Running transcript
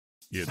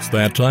It's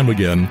that time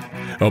again.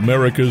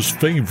 America's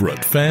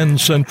favorite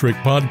fan-centric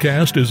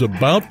podcast is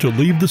about to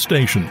leave the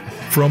station.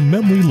 From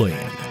memory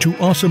lane to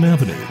Awesome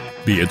Avenue,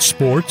 be it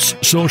sports,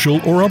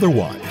 social, or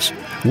otherwise,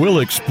 we'll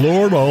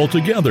explore it all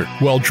together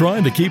while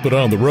trying to keep it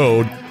on the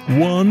road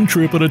one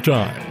trip at a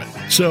time.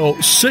 So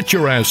sit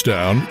your ass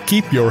down,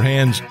 keep your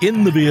hands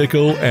in the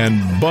vehicle,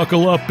 and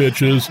buckle up,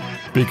 bitches,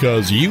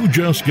 because you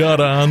just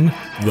got on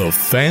the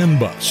Fan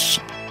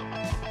Bus.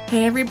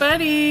 Hey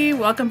everybody,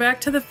 welcome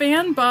back to the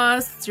Fan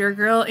Bus. It's your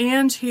girl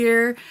Ange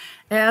here.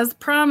 As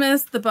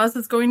promised, the bus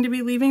is going to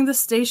be leaving the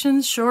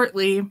station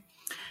shortly.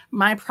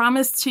 My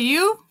promise to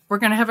you, we're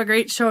going to have a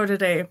great show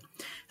today.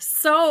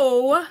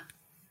 So,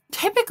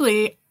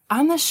 typically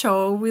on the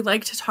show, we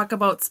like to talk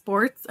about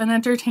sports and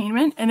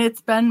entertainment, and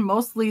it's been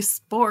mostly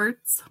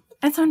sports.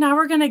 And so now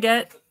we're going to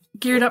get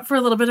geared up for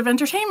a little bit of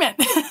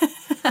entertainment.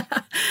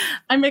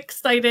 I'm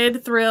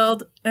excited,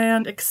 thrilled,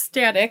 and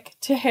ecstatic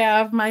to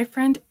have my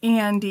friend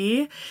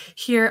Andy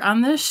here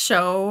on this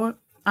show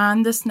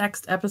on this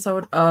next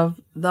episode of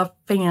The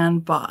Fan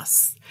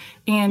Bus.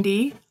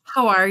 Andy,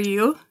 how are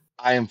you?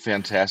 I am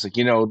fantastic.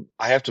 You know,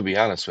 I have to be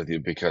honest with you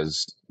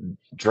because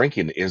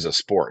drinking is a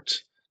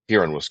sport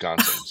here in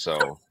Wisconsin.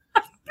 So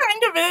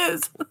kind of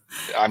is.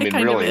 I mean,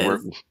 really,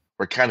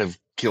 we're kind of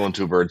killing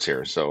two birds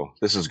here. So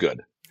this is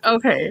good.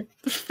 Okay,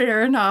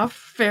 fair enough.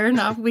 Fair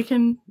enough. We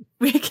can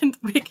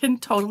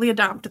totally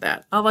adopt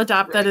that. I'll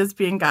adopt that as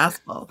being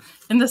gospel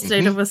in the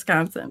state of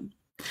Wisconsin.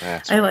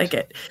 That's I like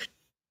it.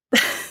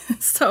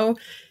 So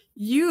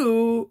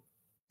you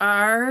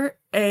are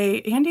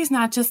Andy's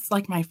not just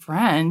like my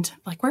friend.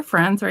 Like we're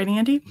friends, right,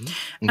 Andy?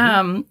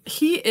 Mm-hmm.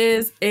 He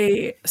is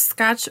a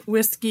Scotch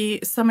whiskey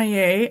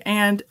sommelier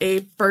and a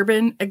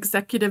bourbon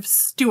executive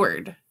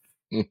steward.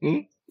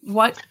 Mm-hmm.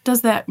 What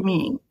does that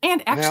mean?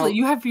 And actually,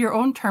 you have your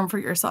own term for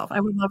yourself. I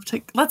would love to.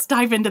 Let's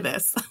dive into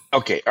this.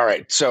 Okay. All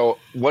right. So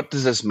what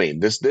does this mean?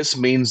 This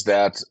means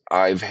that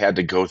I've had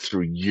to go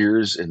through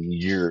years and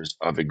years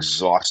of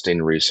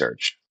exhausting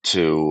research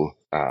to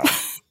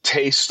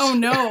taste. Oh,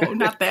 no,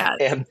 not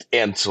that.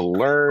 and to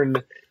learn.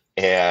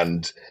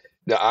 And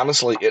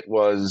honestly, it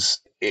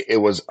was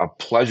a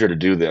pleasure to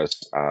do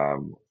this.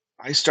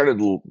 I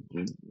started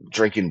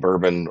drinking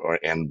bourbon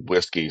and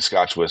whiskey,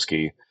 Scotch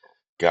whiskey,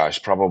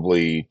 gosh,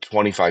 probably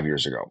 25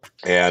 years ago.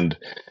 And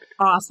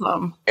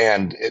awesome.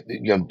 And,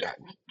 of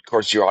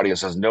course, your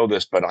audience doesn't know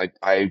this, but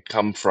I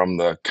come from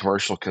the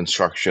commercial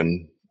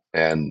construction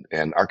and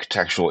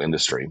architectural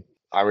industry.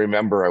 I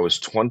remember I was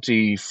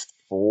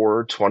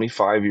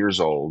 25 years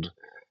old,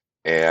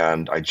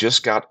 and I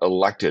just got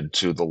elected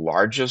to the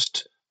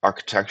largest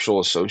architectural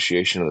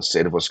association in the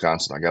state of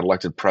Wisconsin. I got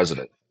elected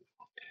president.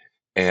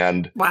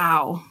 And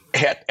wow!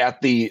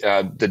 At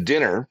the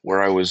dinner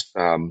where I was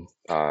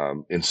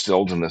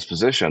instilled in this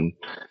position,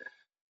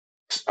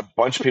 a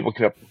bunch of people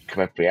came up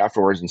to me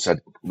afterwards and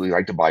said, "We'd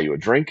like to buy you a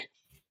drink.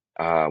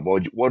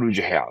 What would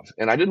you have?"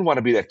 And I didn't want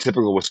to be that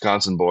typical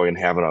Wisconsin boy and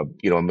having a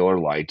Miller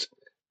Lite,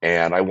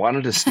 and I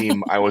wanted to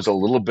seem I was a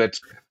little bit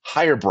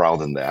higher brow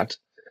than that.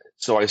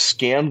 So I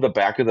scanned the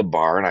back of the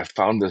bar and I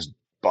found this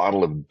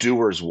bottle of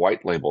Dewar's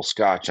White Label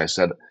Scotch. I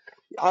said,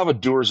 "I'll have a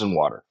Dewar's and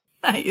water."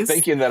 Nice.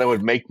 Thinking that it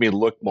would make me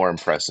look more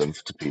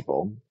impressive to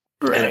people.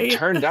 Right. And it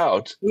turned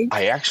out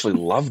I actually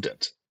loved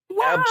it.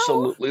 Wow.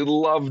 Absolutely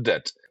loved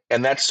it.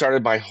 And that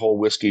started my whole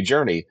whiskey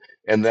journey.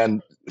 And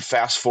then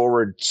fast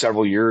forward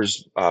several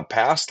years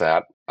past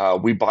that,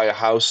 we buy a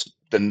house.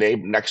 The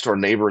next door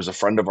neighbor is a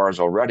friend of ours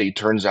already.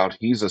 Turns out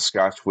he's a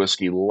Scotch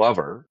whiskey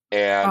lover.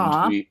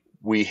 And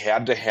we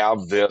had to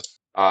have this.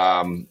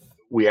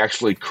 We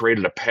actually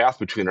created a path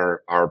between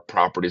our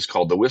properties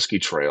called the Whiskey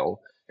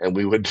Trail. And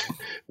we would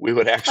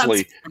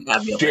actually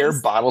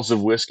share bottles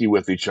of whiskey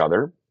with each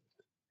other.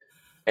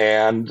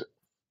 And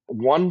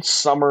one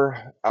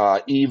summer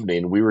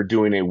evening, we were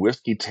doing a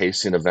whiskey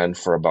tasting event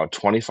for about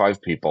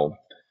 25 people.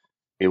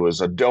 It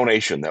was a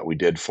donation that we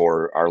did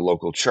for our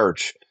local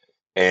church,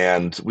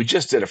 and we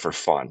just did it for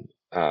fun.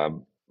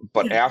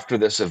 But after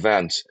this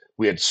event,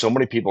 we had so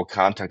many people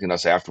contacting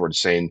us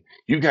afterwards saying,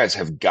 "You guys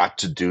have got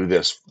to do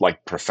this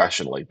like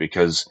professionally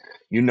because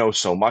you know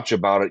so much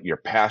about it. You're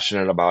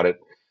passionate about it."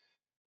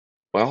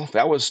 Well,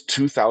 that was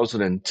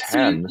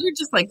 2010. So you're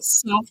just like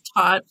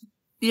self-taught.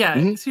 Yeah.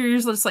 Mm-hmm. So you're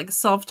just like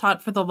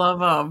self-taught for the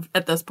love of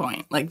at this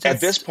point.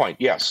 At this point,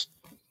 yes.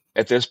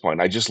 At this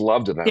point, I just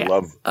loved it. I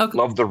love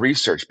the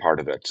research part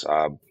of it.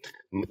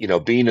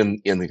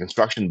 Being in the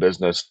construction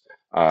business,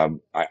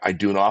 I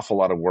do an awful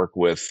lot of work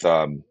with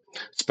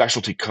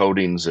specialty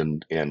coatings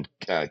and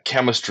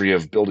chemistry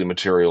of building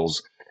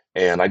materials.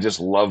 And I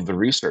just love the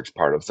research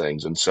part of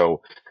things. And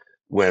so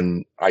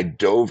when I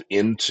dove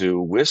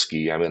into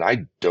whiskey, I mean,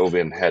 I dove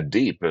in head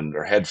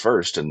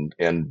first, and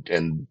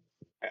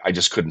I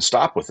just couldn't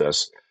stop with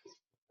this.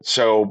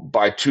 So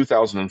by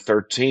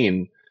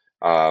 2013,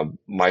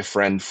 my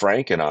friend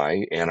Frank and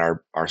I and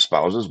our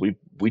spouses, we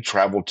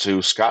traveled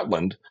to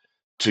Scotland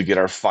to get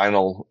our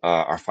final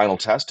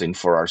testing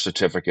for our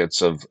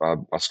certificates of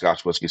a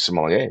Scotch whiskey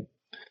sommelier,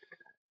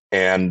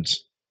 and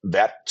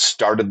that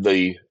started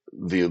the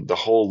the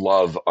whole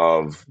love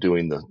of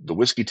doing the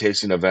whiskey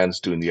tasting events,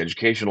 doing the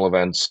educational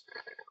events.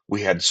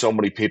 We had so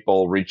many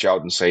people reach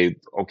out and say,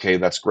 okay,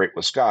 that's great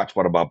with Scotch.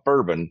 What about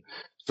bourbon?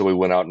 So we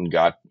went out and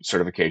got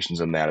certifications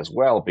in that as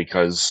well,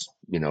 because,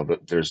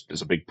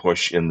 there's a big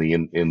push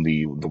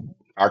in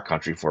our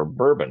country for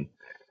bourbon.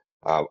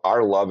 My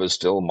love is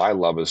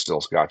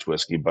still Scotch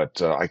whiskey,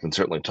 but I can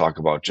certainly talk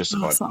about just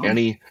about Awesome.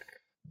 any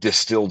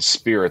distilled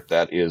spirit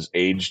that is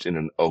aged in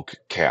an oak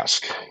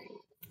cask.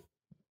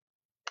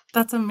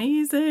 That's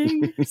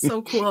amazing.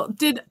 So cool.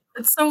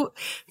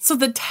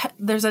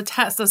 There's a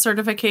test, a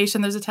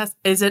certification, there's a test.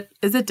 Is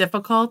it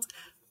difficult?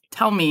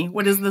 Tell me,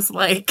 what is this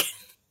like?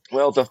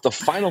 Well, the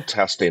final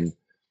testing,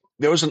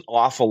 there was an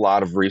awful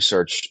lot of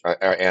research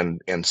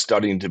and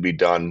studying to be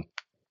done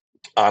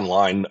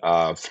online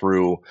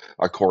through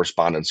a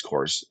correspondence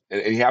course.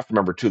 And you have to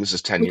remember too, this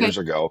is 10 years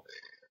ago.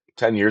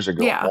 10 years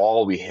ago, Yeah.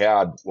 all we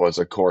had was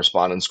a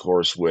correspondence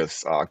course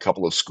with a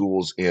couple of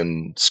schools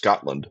in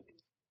Scotland.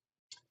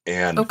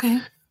 And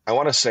I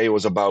want to say it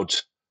was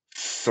about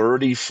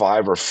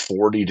 35 or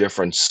 40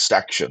 different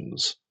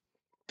sections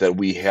that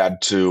we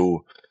had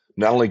to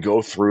not only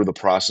go through the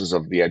process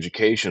of the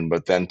education,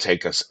 but then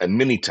take a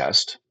mini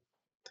test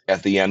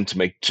at the end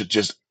to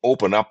just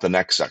open up the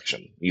next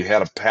section. You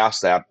had to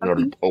pass that in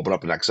order to open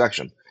up the next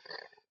section.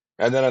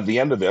 And then at the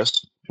end of this,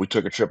 we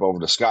took a trip over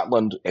to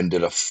Scotland and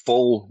did a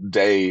full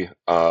day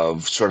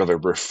of sort of a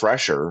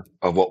refresher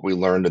of what we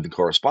learned in the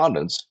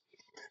correspondence.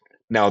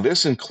 Now,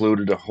 this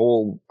included I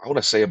want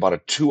to say about a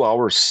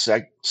 2-hour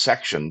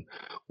section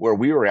where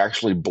we were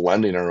actually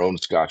blending our own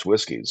Scotch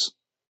whiskeys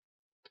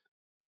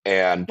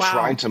and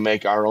trying to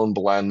make our own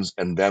blends.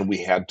 And then we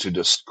had to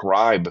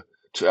describe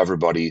to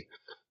everybody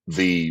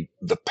the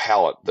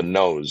palate, the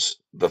nose,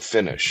 the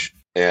finish.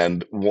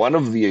 And one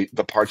of the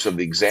parts of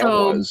the exam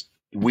was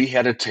we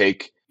had to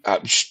take,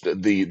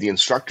 the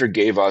instructor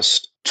gave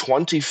us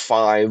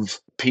 25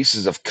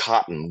 pieces of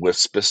cotton with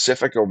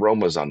specific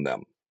aromas on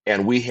them.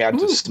 And we had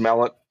to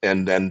smell it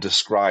and then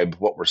describe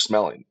what we're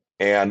smelling.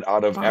 And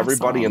out of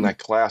everybody in that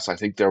class, I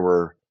think there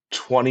were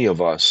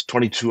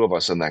 22 of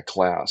us in that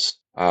class.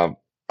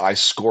 I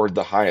scored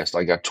the highest.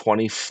 I got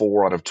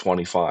 24 out of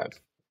 25.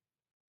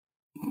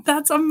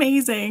 That's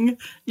amazing.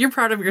 You're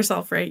proud of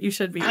yourself, right? You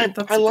should be. I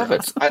love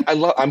it.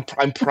 Awesome.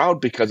 I'm proud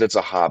because it's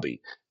a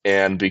hobby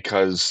and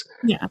because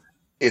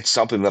it's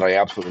something that I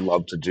absolutely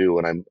love to do.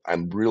 And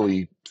I'm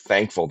really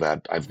thankful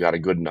that I've got a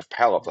good enough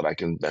palate that I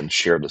can then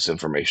share this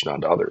information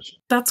on to others.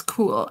 That's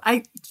cool.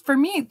 For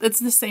me, it's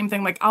the same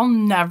thing. Like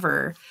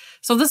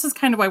so this is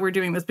kind of why we're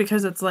doing this,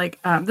 because it's like,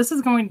 this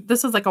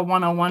is like a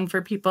 101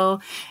 for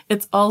people.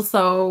 It's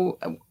also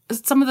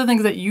some of the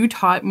things that you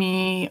taught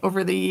me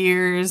over the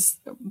years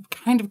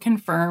kind of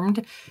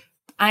confirmed.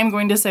 I'm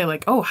going to say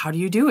like, oh, how do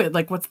you do it?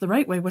 Like, what's the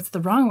right way? What's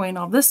the wrong way? And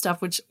all this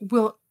stuff, which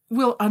we'll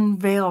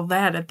unveil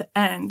that at the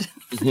end.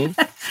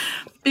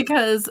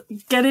 Because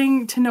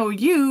getting to know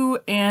you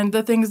and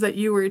the things that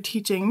you were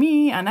teaching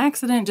me on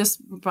accident, just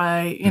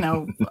by,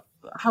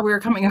 how we were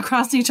coming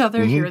across each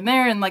other here and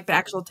there, and like the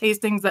actual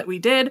tastings that we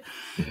did,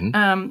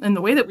 and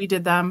the way that we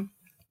did them.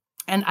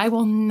 And I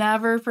will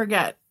never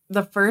forget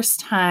the first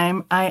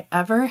time I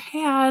ever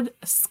had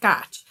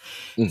Scotch.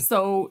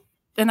 So,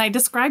 and I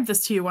described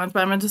this to you once,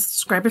 but I'm going to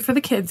describe it for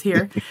the kids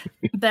here,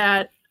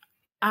 that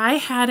I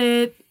had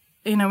it,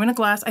 in a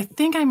glass. I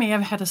think I may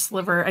have had a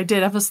sliver. I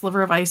did have a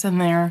sliver of ice in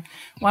there,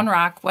 one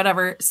rock,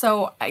 whatever.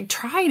 So I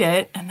tried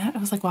it, and I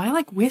was like, well, I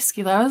like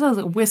whiskey. I was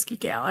a whiskey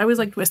gal. I always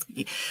liked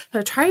whiskey. So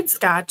I tried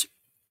Scotch,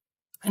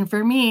 and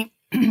for me,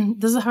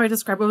 this is how I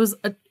describe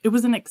it. It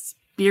was an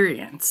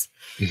experience.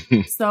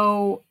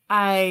 So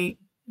I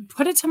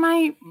put it to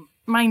my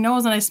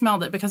nose and I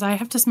smelled it, because I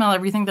have to smell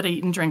everything that I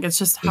eat and drink. It's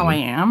just how I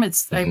am.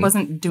 I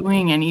wasn't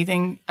doing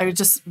anything.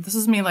 This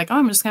is me like, oh,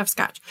 I'm just gonna have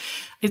Scotch.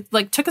 It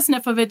like took a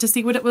sniff of it to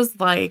see what it was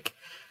like.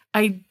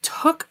 I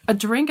took a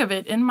drink of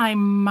it in my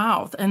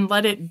mouth and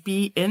let it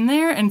be in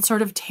there and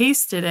sort of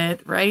tasted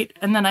it, right?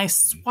 And then I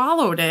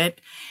swallowed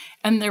it,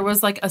 and there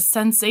was like a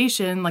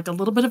sensation, like a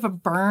little bit of a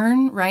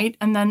burn, right?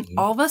 And then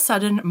all of a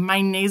sudden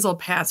my nasal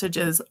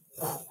passages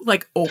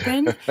like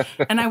open,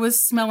 and I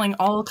was smelling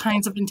all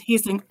kinds of and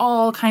tasting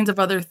all kinds of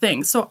other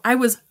things. So I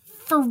was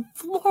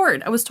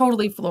floored. I was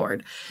totally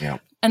floored. Yeah.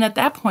 And at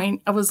that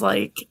point I was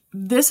like,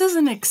 this is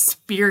an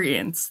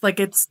experience. Like,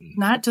 it's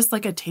not just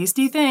like a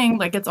tasty thing.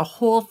 Like, it's a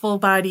whole full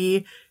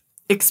body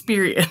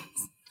experience.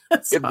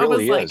 So it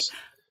really is.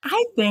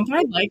 I think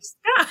I like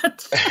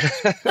Scotch.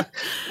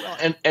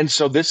 Well, and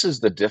so this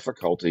is the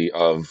difficulty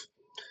of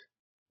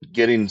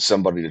getting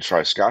somebody to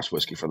try Scotch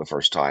whiskey for the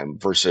first time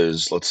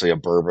versus, let's say, a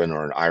bourbon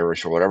or an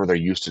Irish or whatever they're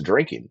used to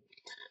drinking.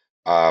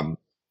 And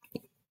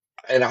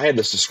I had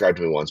this described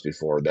to me once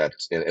before, that,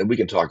 and we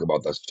can talk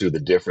about this too, the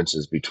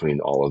differences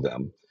between all of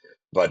them.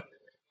 But,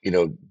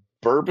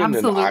 bourbon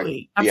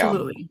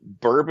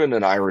bourbon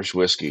and Irish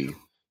whiskey,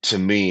 to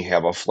me,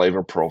 have a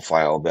flavor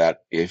profile that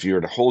if you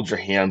were to hold your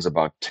hands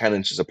about 10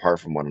 inches apart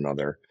from one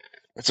another,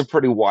 it's a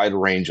pretty wide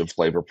range of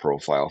flavor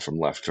profile from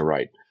left to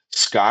right.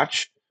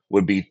 Scotch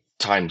would be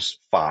times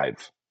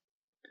 5,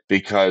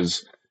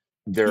 because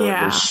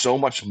there's so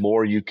much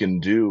more you can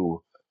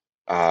do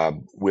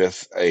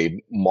with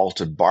a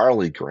malted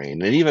barley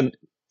grain, and even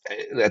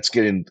that's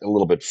getting a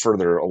little bit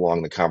further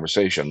along the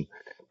conversation.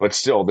 But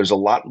still, there's a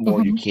lot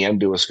more you can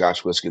do with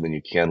Scotch whiskey than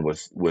you can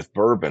with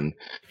bourbon,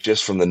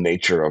 just from the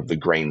nature of the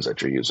grains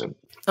that you're using.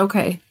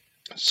 Okay.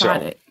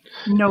 Got it.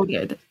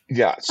 Noted.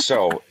 Yeah.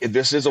 So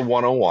this is a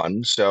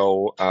 101.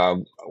 So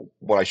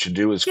what I should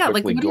do is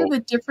quickly what are the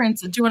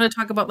differences? Do you want to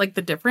talk about like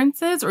the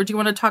differences, or do you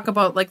want to talk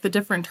about like the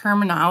different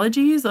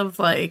terminologies of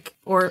like,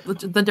 or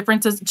the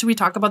differences? Should we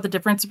talk about the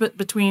difference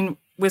between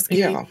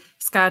whiskey,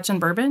 Scotch, and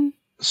bourbon?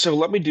 So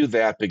let me do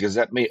that, because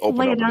that may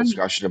open up a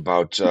discussion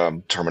about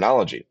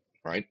terminology,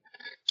 right?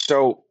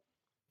 So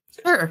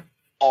sure,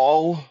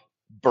 all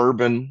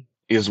bourbon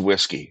is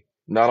whiskey.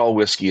 Not all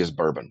whiskey is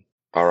bourbon.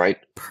 All right.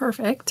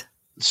 Perfect.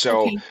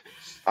 So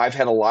I've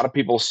had a lot of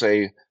people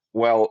say,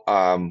 well,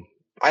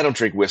 I don't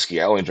drink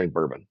whiskey. I only drink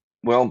bourbon.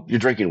 Well, you're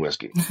drinking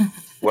whiskey,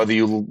 whether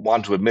you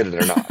want to admit it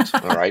or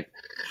not. All right.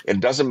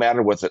 It doesn't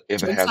matter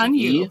if it has an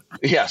E.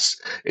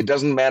 Yes. It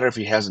doesn't matter if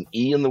he has an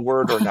E in the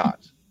word or not.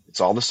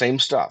 It's all the same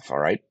stuff. All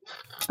right.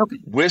 Okay.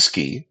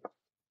 Whiskey,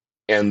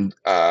 and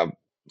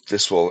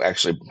this will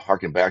actually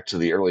harken back to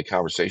the early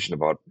conversation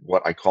about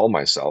what I call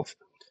myself.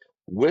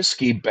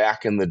 Whiskey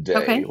back in the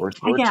day, we're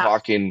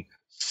talking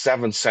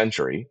 7th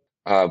century,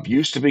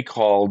 used to be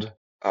called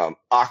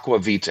aqua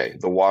vitae,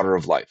 the water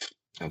of life.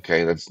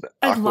 Okay, that's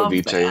aqua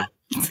vitae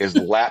is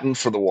Latin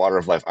for the water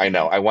of life. I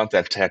know. I want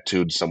that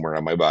tattooed somewhere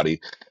on my body.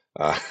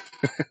 Oh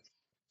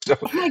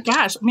my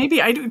gosh,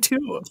 maybe I do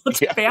too. That's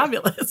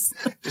fabulous.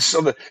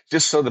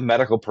 just so the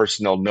medical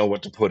personnel know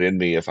what to put in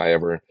me if they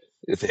ever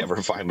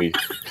find me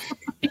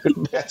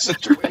in that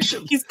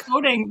situation. He's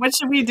coding. What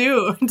should we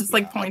do? Just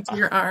like point to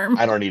your arm.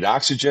 I don't need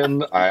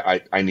oxygen.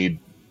 I need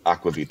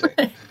aqua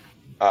vitae.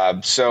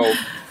 So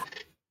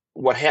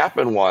what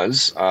happened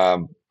was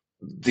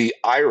the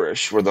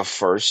Irish were the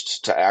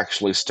first to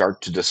actually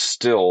start to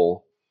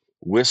distill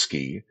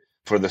whiskey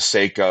for the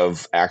sake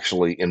of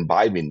actually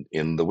imbibing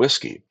in the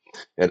whiskey.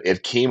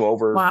 It came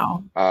over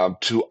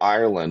to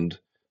Ireland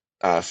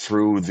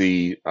through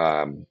the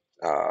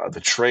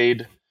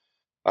trade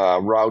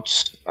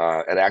routes.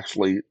 It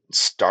actually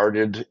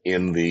started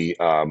in the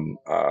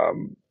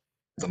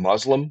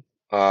Muslim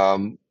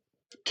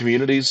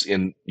communities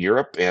in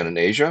Europe and in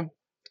Asia.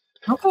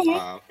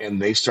 Okay. And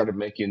they started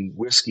making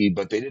whiskey,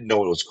 but they didn't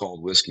know it was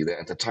called whiskey.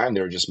 At the time, they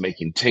were just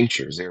making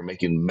tinctures. They were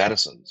making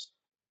medicines.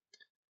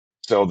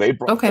 So they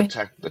brought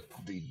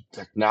the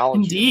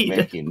technology of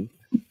making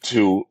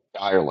to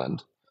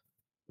Ireland.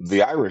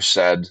 The Irish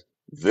said,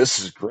 this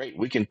is great.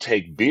 We can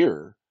take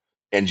beer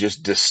and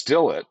just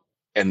distill it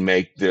and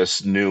make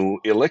this new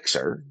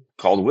elixir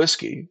called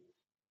whiskey.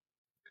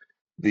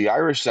 The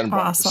Irish then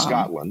brought it to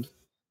Scotland.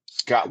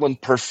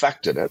 Scotland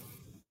perfected it.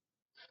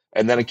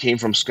 And then it came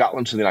from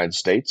Scotland to the United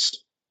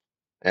States.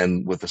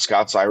 And with the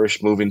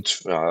Scots-Irish moving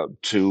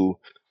to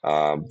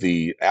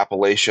the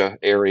Appalachia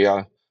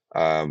area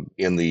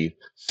in the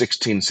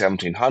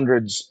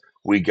 1700s,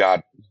 we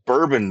got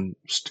bourbon,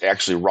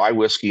 actually rye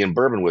whiskey and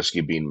bourbon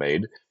whiskey being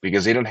made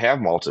because they didn't have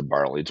malted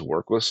barley to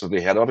work with, so they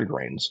had other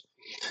grains.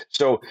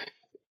 So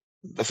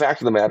the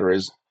fact of the matter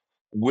is,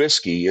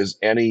 whiskey is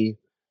any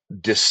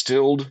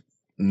distilled,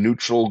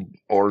 neutral,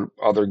 or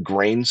other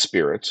grain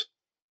spirit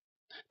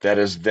that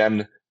is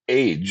then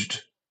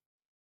aged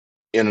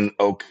in an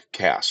oak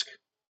cask.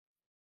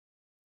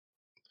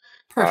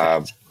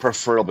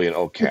 Preferably an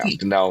oak cask. Okay.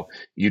 Now,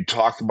 you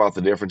talked about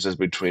the differences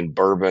between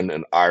bourbon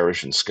and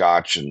Irish and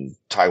Scotch and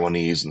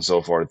Taiwanese and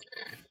so forth.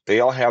 They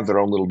all have their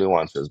own little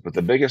nuances, but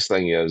the biggest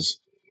thing is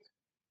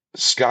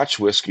Scotch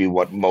whiskey.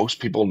 What most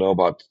people know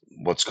about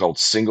what's called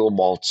single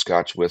malt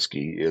Scotch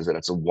whiskey is that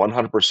it's a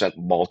 100%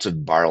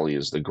 malted barley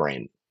is the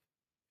grain.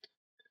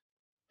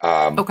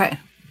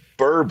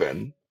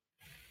 Bourbon,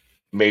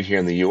 made here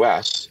in the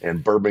U.S.,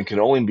 and bourbon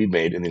can only be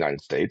made in the United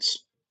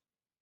States,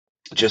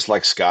 just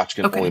like Scotch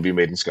can only be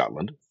made in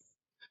Scotland.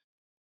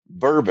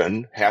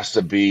 Bourbon has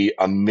to be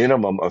a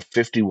minimum of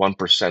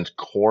 51%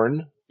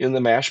 corn in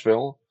the mash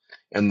bill,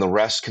 and the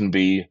rest can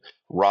be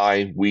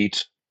rye,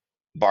 wheat,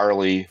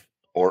 barley,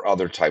 or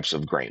other types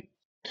of grain.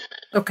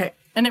 Okay.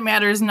 And it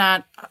matters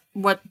not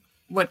what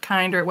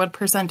kind or what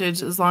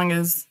percentage, as long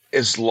as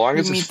it's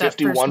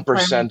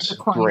 51%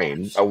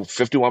 grain,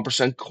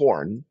 51%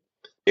 corn,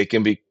 it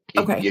can be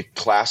it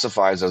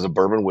classifies as a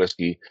bourbon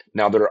whiskey.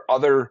 Now, there are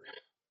other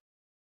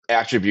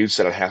attributes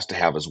that it has to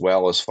have as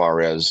well, as far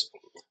as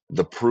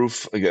the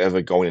proof of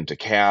it going into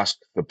cask,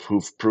 the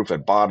proof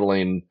at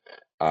bottling,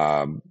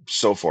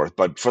 so forth.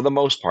 But for the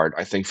most part,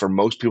 I think for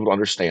most people to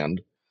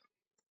understand,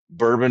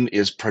 bourbon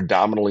is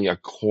predominantly a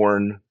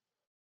corn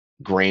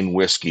grain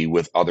whiskey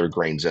with other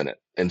grains in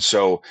it. And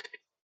so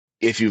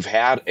if you've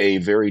had a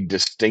very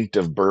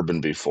distinctive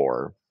bourbon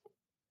before,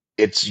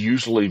 it's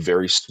usually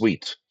very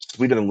sweet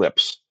in the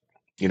lips.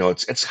 You know,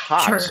 it's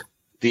hot. Sure.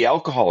 The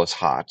alcohol is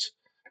hot.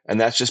 And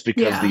that's just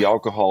because the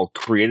alcohol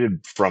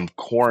created from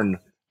corn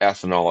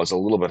ethanol is a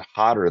little bit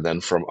hotter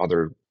than from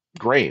other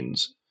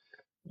grains.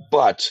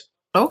 But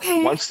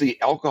Okay. Once the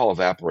alcohol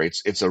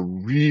evaporates, it's a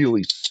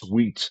really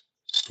sweet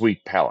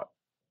palate.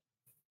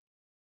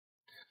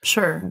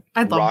 Sure.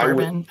 I love Rye,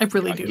 bourbon. I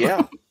really do.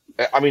 yeah.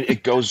 I mean,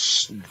 it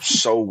goes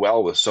so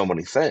well with so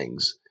many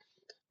things.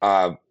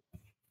 Yeah,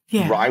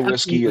 Rye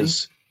whiskey absolutely.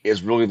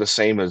 is really the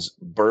same as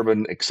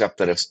bourbon, except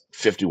that it's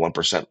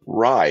 51%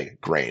 rye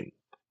grain,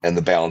 and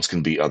the balance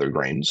can be other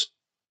grains.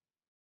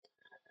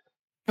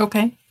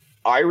 Okay.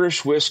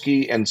 Irish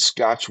whiskey and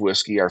Scotch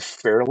whiskey are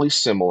fairly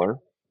similar.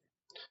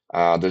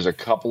 There's a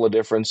couple of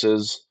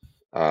differences.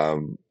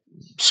 Um,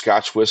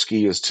 Scotch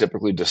whiskey is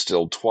typically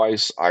distilled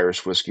twice.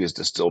 Irish whiskey is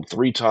distilled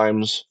 3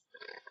 times.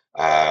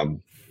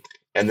 Um,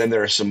 and then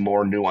there are some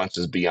more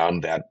nuances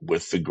beyond that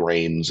with the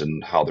grains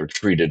and how they're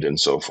treated and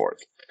so forth.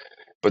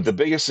 But the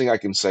biggest thing I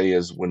can say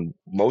is when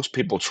most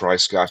people try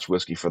Scotch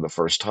whiskey for the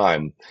first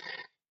time,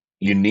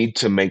 you need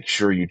to make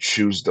sure you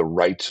choose the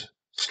right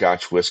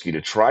Scotch whiskey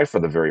to try for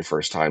the very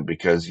first time,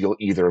 because you'll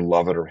either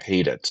love it or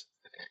hate it.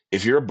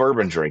 If you're a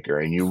bourbon drinker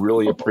and you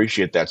really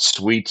appreciate that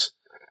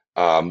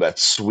that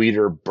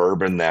sweeter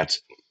bourbon, that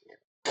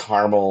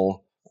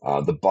caramel,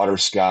 the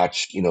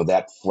butterscotch,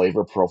 that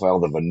flavor profile,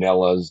 the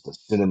vanillas, the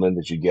cinnamon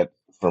that you get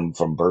from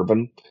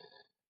bourbon.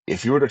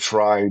 If you were to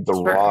try the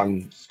Sure.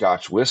 wrong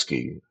Scotch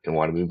whiskey, and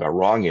what I mean by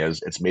wrong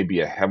is it's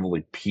maybe a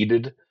heavily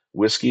peated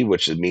whiskey,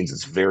 which it means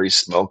it's very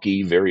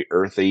smoky, very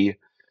earthy,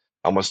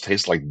 almost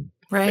tastes like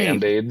Right.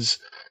 Band-Aids,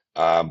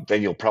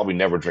 then you'll probably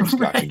never drink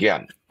Scotch Right.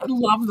 again. I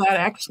love that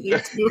actually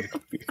too.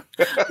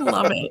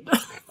 Love it.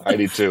 I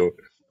do too.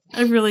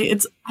 I really,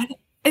 it's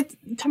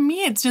to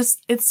me,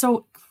 it's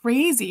so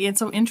crazy. It's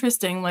so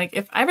interesting. Like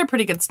if I have a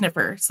pretty good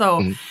sniffer, so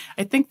Mhm.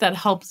 I think that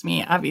helps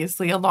me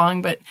obviously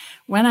along. But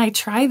when I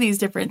try these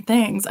different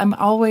things, I'm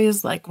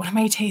always like, what am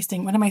I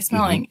tasting? What am I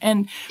smelling?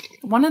 And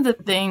one of the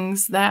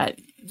things that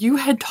you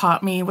had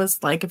taught me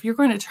was like, if you're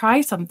going to try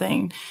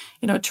something,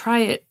 try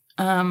it,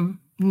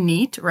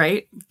 neat,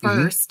 right?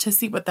 First to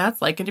see what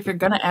that's like. And if you're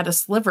going to add a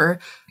sliver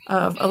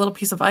of a little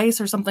piece of ice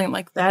or something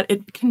like that,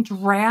 it can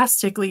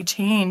drastically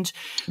change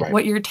Right.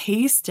 what you're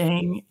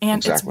tasting. And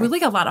it's Exactly.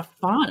 really a lot of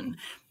fun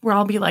where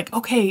I'll be like,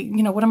 okay,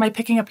 what am I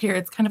picking up here?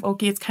 It's kind of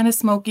oaky, it's kind of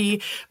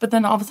smoky. But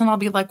then all of a sudden I'll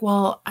be like,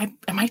 well, am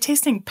I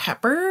tasting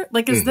pepper?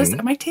 Like,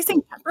 am I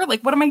tasting pepper?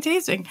 Like, what am I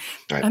tasting?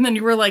 Right. And then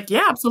you were like,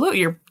 yeah, absolutely.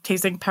 You're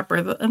tasting pepper.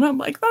 And I'm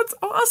like, that's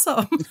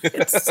awesome.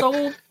 It's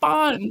so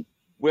fun.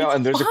 Well, It's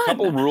and there's a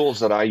couple fun. rules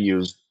that I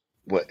use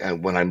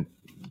when I'm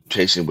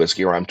tasting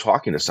whiskey or I'm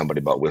talking to somebody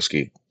about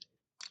whiskey.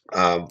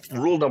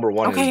 Rule number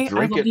one is Okay, I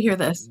would love to hear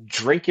this.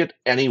 drink it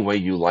any way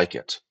you like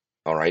it.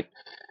 All right.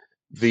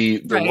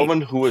 The Right. woman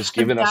who has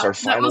given us our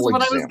That was final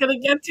what I was exam.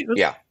 going to get to.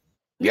 Yeah.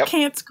 You Yep.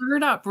 can't screw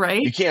it up,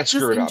 right? You can't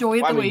Just screw it up. enjoy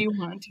it I the way mean, you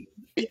want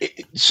to.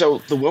 so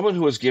the woman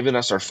who has given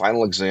us our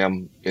final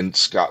exam in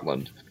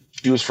Scotland,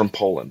 she was from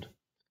Poland.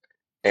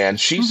 And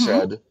she Hmm.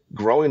 said,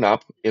 growing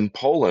up in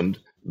Poland,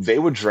 they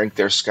would drink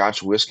their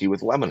Scotch whiskey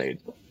with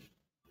lemonade.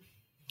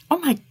 Oh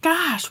my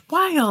gosh,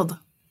 wild.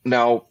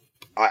 Now,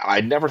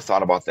 I never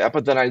thought about that,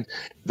 but then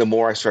the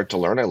more I started to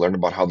learn, I learned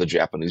about how the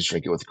Japanese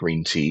drink it with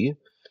green tea,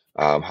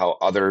 how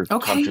other Okay.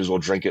 countries will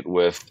drink it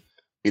with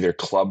either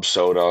club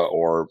soda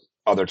or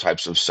other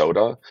types of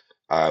soda.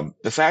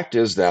 The fact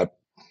is that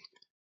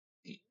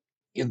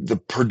the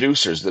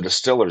producers, the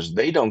distillers,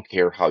 they don't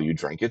care how you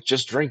drink it,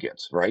 just drink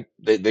it, right?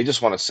 They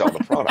just want to sell the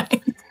product.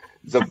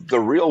 Right. The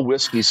real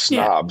whiskey Yeah.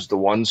 snobs, the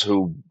ones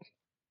who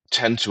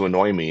tend to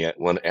annoy me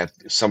at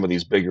some of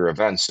these bigger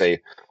events,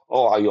 say,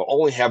 "Oh, you'll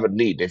only have it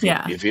neat.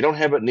 Yeah. If you don't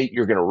have it neat,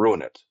 you're going to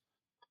ruin it."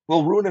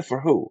 Well, ruin it for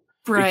who?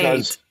 Right.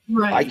 Because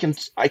I Right.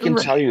 can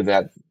tell Right. you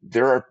that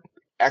there are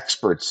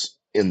experts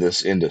in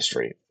this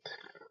industry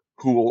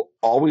who will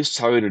always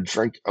tell you to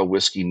drink a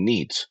whiskey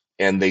neat,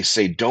 and they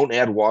say don't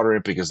add water in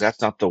it because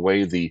that's not the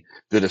way the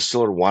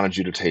distiller wanted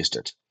you to taste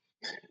it.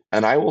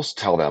 And I will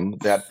tell them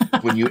that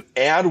when you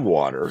add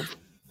water,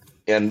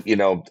 and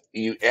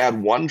you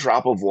add 1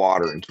 drop of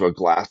water into a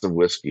glass of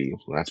whiskey,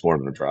 well, that's more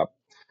than a drop.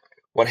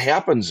 What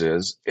happens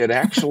is it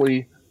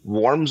actually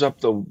warms up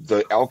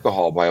the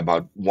alcohol by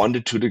about 1 to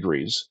 2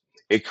 degrees.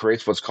 It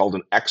creates what's called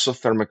an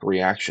exothermic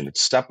reaction. It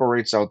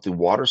separates out the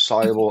water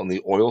soluble and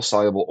the oil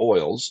soluble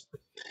oils,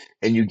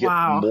 and you get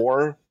Wow.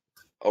 more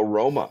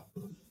aroma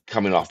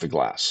coming off the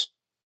glass.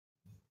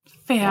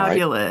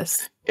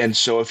 Fabulous. And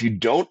so if you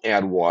don't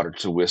add water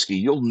to whiskey,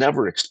 you'll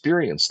never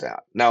experience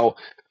that. Now,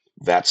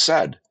 that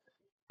said,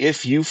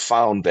 if you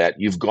found that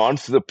you've gone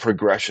through the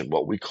progression,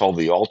 what we call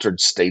the altered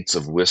states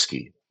of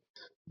whiskey,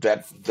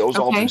 that those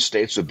altered Okay.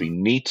 states would be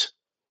neat,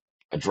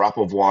 a drop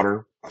of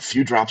water, a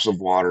few drops of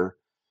water,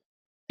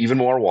 even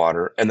more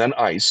water, and then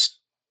ice,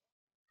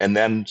 and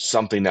then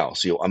something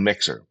else, a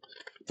mixer.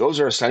 Those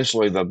are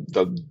essentially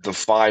the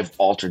 5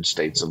 altered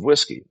states of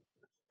whiskey.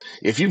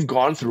 If you've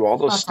gone through all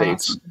those That's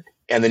states awesome.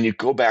 and then you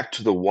go back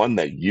to the one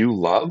that you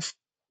love,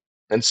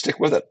 then stick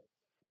with it.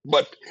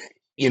 But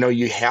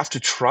you have to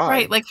try.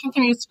 Right. Like, how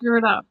can you screw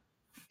it up?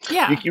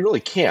 Yeah. You really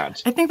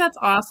can't. I think that's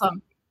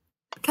awesome.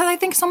 Because I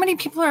think so many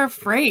people are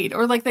afraid,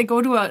 or like they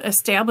go to an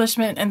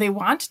establishment and they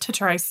want to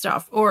try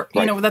stuff, or, you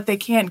Right. know, that they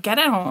can't get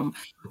at home,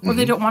 or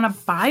they don't want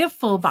to buy a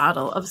full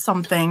bottle of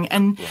something.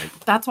 And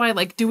that's why I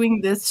like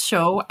doing this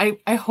show.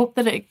 I hope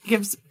that it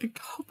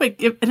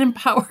it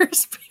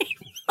empowers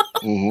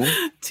people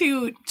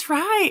to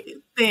try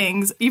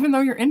things, even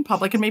though you're in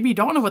public and maybe you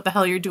don't know what the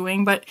hell you're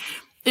doing, but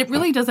it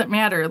really doesn't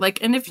matter.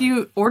 Like, and if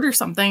you order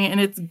something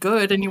and it's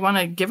good and you want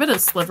to give it a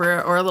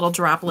sliver or a little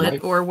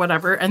droplet or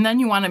whatever, and then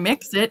you want to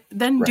mix it,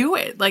 then do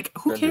it. Like,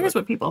 who cares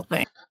what people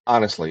think?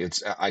 Honestly,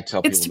 I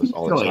tell people this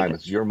all the time.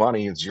 It's your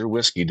money. It's your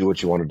whiskey. Do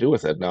what you want to do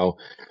with it. Now,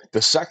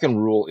 the second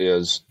rule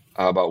is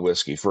about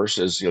whiskey. First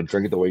is,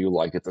 drink it the way you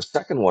like it. The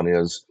second one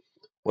is,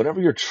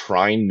 whenever you're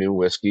trying new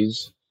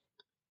whiskeys,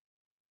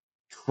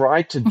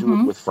 try to do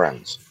it with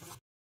friends.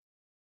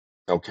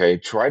 Okay,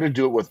 try to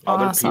do it with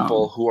other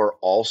people who are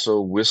also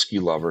whiskey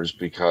lovers,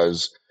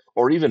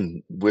 or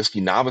even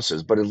whiskey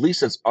novices, but at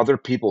least it's other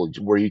people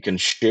where you can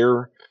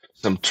share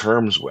some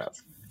terms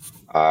with.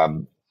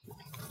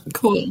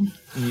 Cool.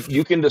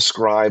 You can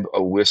describe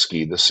a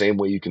whiskey the same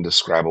way you can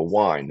describe a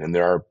wine, and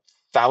there are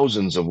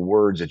thousands of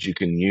words that you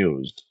can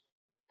use,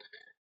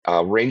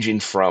 ranging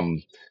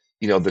from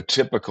the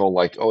typical,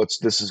 like,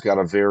 this has got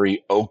a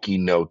very oaky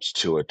note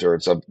to it, or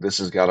this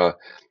has got a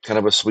kind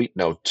of a sweet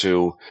note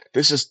to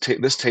this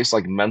tastes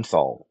like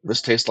menthol,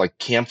 this tastes like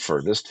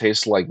camphor, this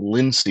tastes like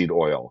linseed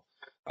oil,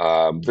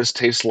 this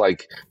tastes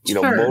like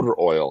motor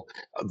oil.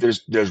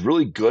 There's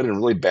really good and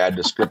really bad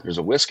descriptors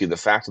of whiskey. The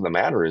fact of the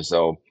matter is,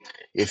 though,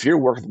 if you're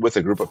working with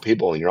a group of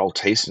people and you're all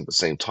tasting at the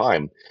same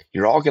time,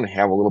 you're all going to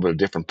have a little bit of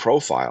different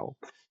profile.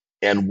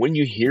 And when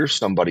you hear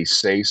somebody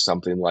say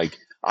something like,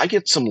 I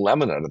get some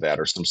lemon out of that,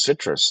 or some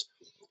citrus,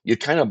 you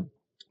kind of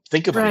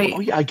think of it.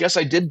 Oh, yeah, I guess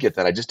I did get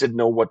that. I just didn't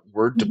know what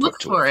word to put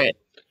to it.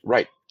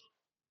 Right.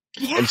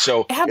 Yeah, and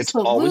so absolutely. It's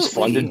always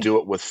fun to do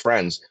it with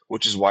friends,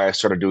 which is why I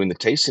started doing the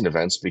tasting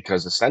events,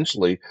 because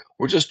essentially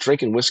we're just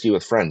drinking whiskey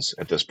with friends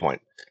at this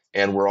point.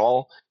 And we're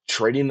all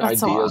trading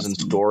ideas and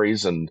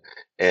stories and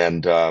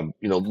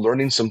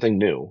learning something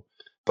new.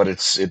 But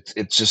it's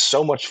just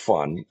so much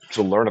fun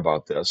to learn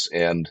about this.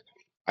 And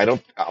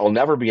I'll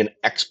never be an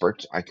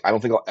expert. I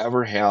don't think I'll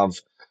ever have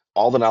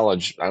all the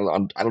knowledge. I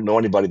don't know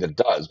anybody that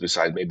does,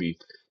 besides maybe,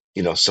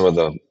 some of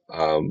the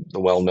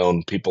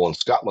well-known people in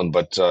Scotland.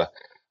 But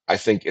I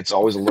think it's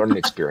always a learning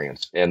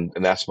experience, and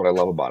that's what I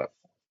love about it.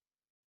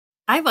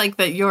 I like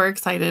that you're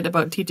excited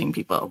about teaching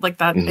people. Like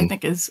that, I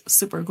think is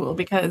super cool,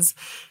 because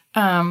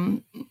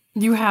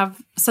you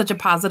have such a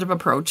positive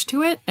approach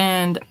to it,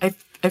 and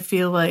I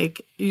feel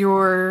like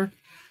you're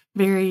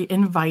very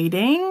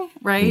inviting,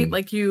 right?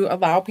 Like you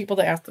allow people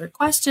to ask their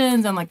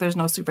questions, and like there's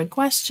no stupid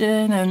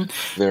question, and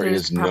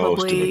there's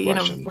probably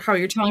no stupid question. How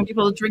you're telling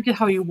people to drink it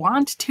how you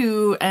want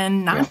to,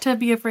 and not to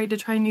be afraid to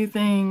try new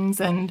things,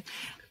 and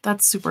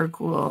that's super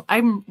cool.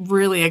 I'm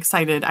really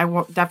excited.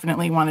 I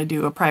definitely want to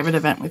do a private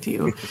event with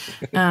you.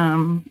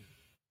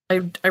 I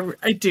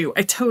do.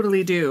 I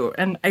totally do.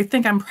 And I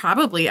think I'm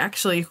probably,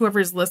 actually,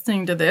 whoever's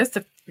listening to this,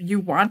 if you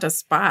want a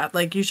spot,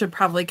 like, you should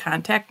probably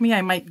contact me.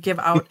 I might give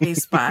out a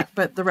spot,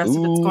 but the rest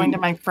of it's going to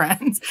my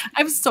friends.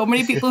 I have so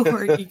many people who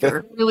are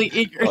eager, really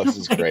eager. Oh, this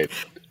is great.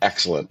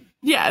 Excellent.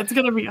 Yeah, it's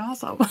going to be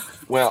awesome.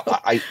 Well,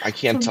 I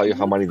can't tell you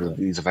how many of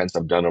these events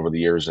I've done over the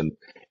years, and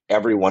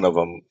every one of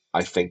them,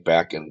 I think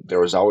back, and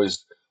there was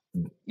always,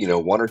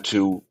 one or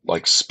two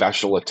like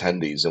special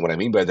attendees. And what I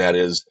mean by that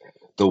is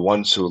the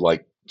ones who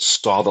like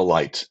saw the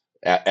light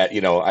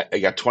I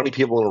got 20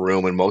 people in a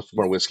room, and most of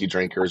them are whiskey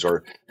drinkers,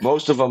 or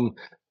most of them,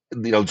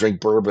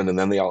 drink bourbon. And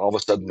then they all of a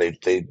sudden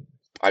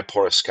I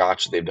pour a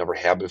Scotch they've never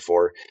had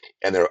before,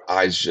 and their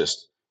eyes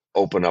just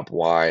open up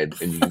wide,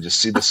 and you can just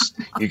see this.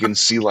 You can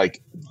see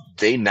like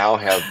they now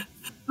have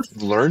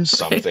learned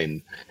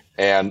something.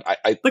 And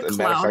the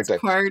clouds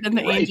part and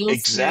the angels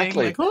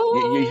exactly. Sing, like,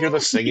 oh! You hear the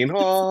singing.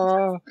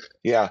 Oh,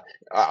 yeah.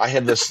 I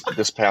had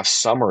this past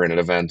summer in an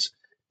event,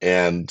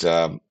 and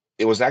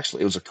it was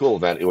a cool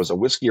event. It was a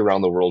whiskey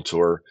around the world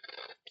tour.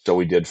 So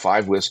we did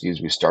 5 whiskeys.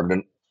 We started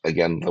in,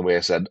 again, the way I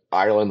said,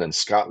 Ireland and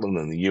Scotland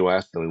and the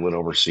U.S. Then we went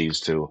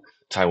overseas to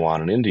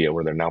Taiwan and India,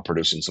 where they're now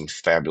producing some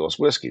fabulous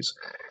whiskeys.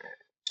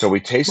 So we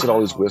tasted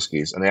all these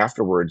whiskeys, and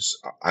afterwards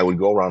I would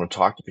go around and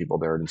talk to people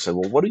there and say,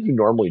 well, what do you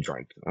normally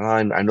drink?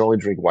 I normally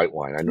drink white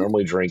wine. I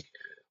normally drink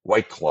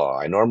White Claw.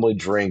 I normally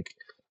drink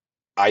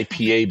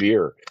IPA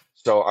beer.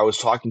 So I was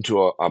talking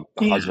to a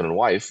husband and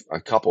wife, a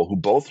couple who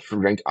both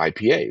drink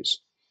IPAs.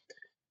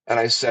 And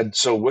I said,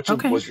 so which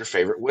was your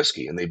favorite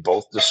whiskey? And they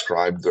both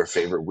described their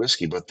favorite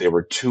whiskey, but they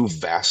were 2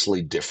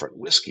 vastly different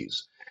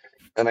whiskeys.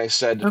 And I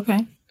said,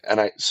 and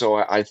I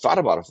thought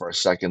about it for a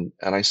second,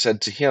 and I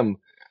said to him,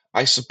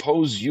 I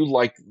suppose you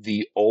like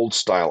the old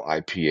style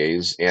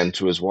IPAs, and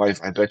to his wife,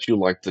 I bet you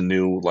like the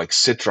new, like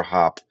Citra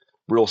hop,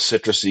 real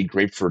citrusy,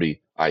 grapefruity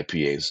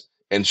IPAs.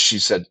 And she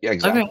said, yeah,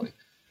 exactly.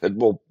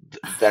 Well,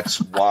 that's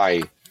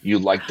why you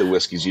liked the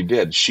whiskeys you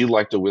did. She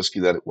liked a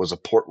whiskey that it was a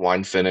port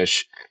wine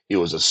finish. It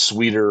was a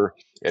sweeter.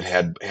 It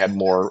had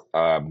more.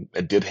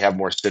 It did have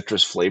more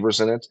citrus flavors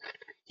in it.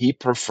 He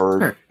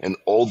preferred an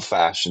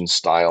old-fashioned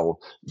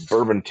style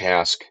bourbon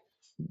cask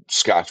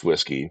Scotch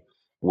whiskey,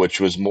 which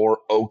was more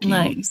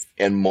oaky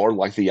and more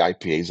like the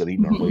IPAs that he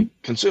normally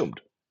consumed.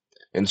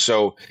 And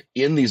so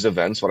in these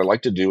events, what I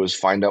like to do is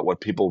find out what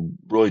people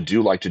really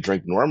do like to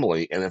drink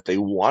normally. And if they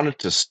wanted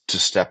to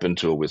step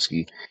into a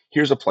whiskey,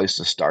 here's a place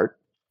to start.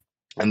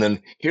 And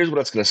then here's what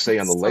it's going to say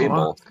on the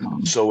label.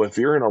 Awesome. So if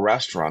you're in a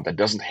restaurant that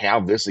doesn't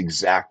have this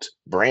exact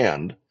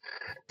brand,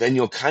 then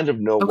you'll kind of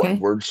know what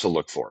words to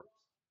look for,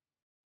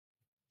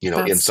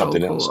 in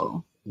something else.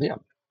 Yeah.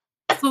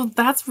 So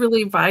that's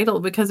really vital,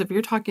 because if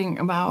you're talking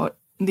about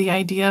the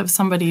idea of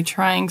somebody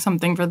trying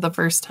something for the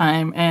first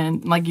time,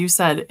 and like you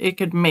said, it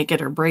could make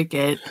it or break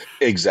it.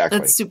 Exactly.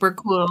 That's super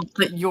cool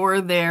that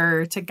you're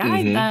there to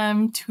guide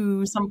them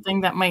to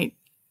something that might,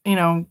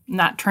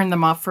 not turn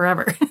them off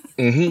forever.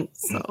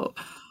 So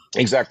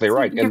exactly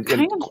right. You're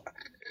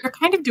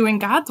kind of doing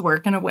God's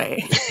work in a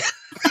way.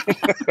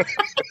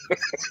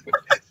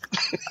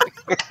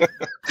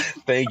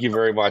 Thank you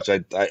very much.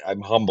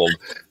 I'm humbled.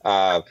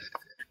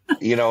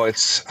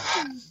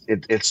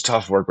 It's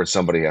tough work when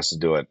somebody has to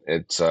do it.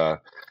 It's I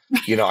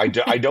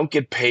don't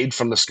get paid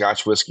from the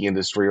Scotch whiskey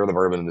industry or the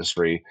bourbon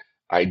industry.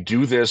 I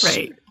do this.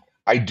 Right.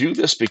 I do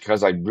this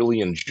because I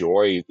really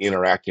enjoy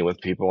interacting with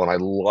people, and I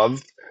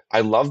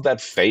love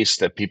that face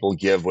that people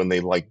give when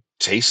they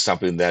taste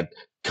something that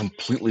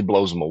completely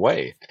blows them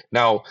away.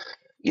 Now,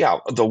 yeah,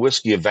 the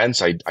whiskey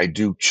events I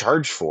do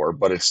charge for,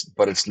 but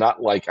it's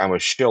not like I'm a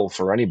shill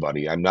for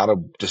anybody. I'm not a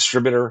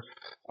distributor.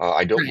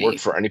 I don't work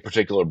for any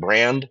particular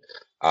brand.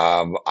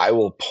 I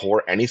will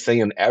pour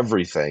anything and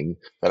everything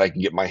that I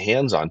can get my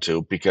hands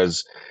onto,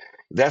 because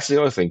that's the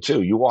other thing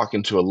too. You walk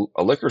into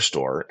a liquor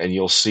store and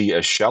you'll see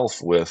a shelf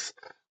with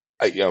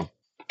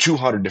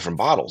 200 different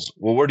bottles.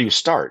 Well, where do you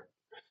start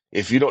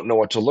if you don't know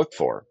what to look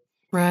for?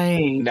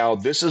 Right. Now,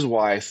 this is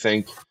why I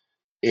think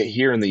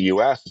here in the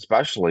U.S.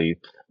 especially,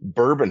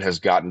 bourbon has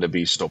gotten to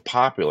be so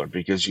popular,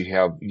 because you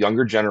have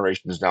younger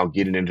generations now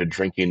getting into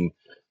drinking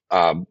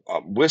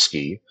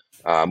whiskey,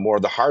 more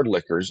of the hard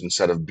liquors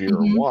instead of beer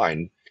or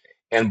wine.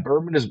 And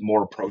bourbon is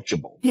more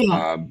approachable.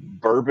 Yeah.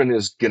 Bourbon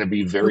is going to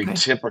be very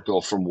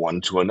typical from one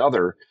to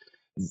another.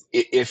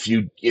 If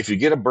you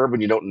get a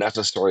bourbon you don't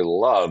necessarily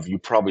love, you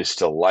probably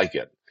still like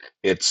it.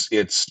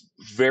 It's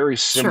very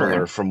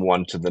similar from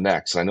one to the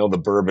next. I know the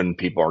bourbon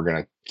people are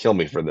going to kill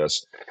me for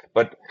this,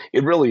 but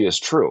it really is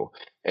true.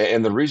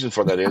 And the reason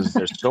for that is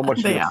there's so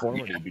much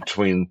uniformity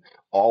between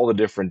all the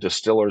different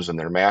distillers and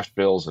their mash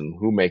bills and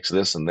who makes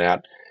this and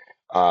that.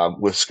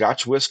 With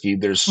Scotch whiskey,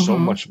 there's so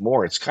much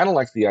more. It's kind of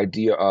like the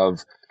idea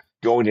of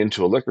going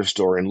into a liquor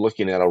store and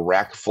looking at a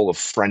rack full of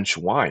French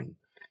wine.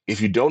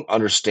 If you don't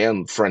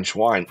understand French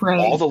wine,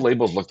 all the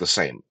labels look the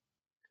same,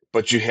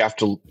 but you have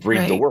to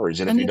read the words.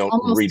 And if you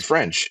don't read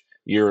French,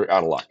 you're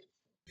out of luck.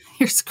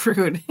 You're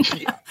screwed.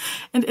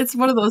 And it's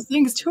one of those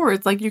things too, where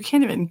it's like, you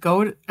can't even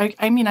go to,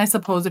 I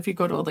suppose if you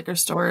go to a liquor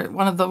store,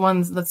 one of the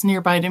ones that's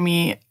nearby to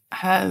me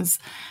has,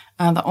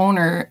 the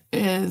owner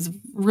is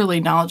really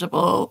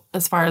knowledgeable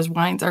as far as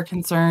wines are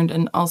concerned,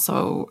 and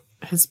also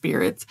his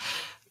spirits.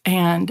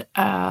 And,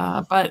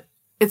 but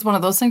it's one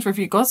of those things where if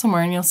you go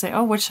somewhere and you'll say,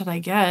 oh, what should I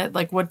get?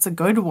 Like, what's a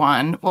good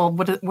one? Well,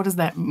 what does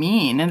that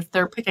mean? And if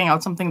they're picking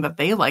out something that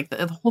they like,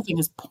 the whole thing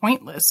is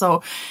pointless.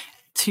 So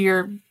to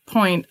your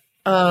point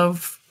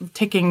of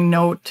taking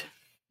note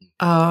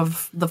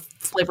of the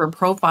flavor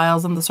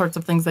profiles and the sorts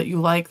of things that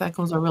you like, that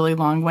goes a really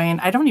long way. And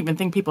I don't even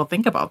think people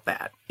think about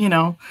that,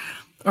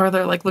 or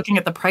they're looking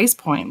at the price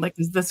point. Like,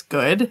 is this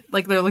good?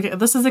 Like, they're looking,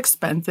 this is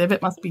expensive,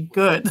 it must be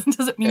good.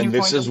 Doesn't mean. And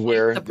this is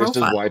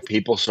why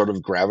people sort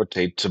of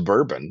gravitate to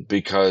bourbon,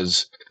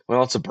 because,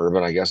 well, it's a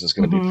bourbon. I guess it's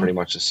going to be pretty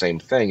much the same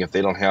thing. If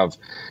they don't have,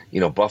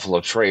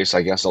 Buffalo Trace,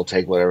 I guess they'll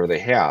take whatever they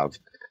have.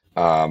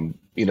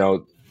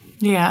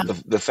 Yeah.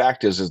 The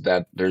fact is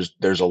that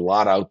there's a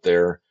lot out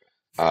there,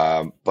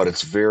 but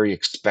it's very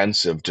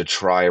expensive to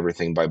try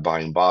everything by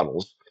buying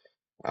bottles.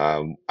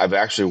 I've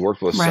actually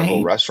worked with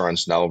several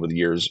restaurants now over the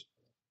years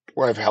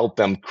where I've helped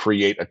them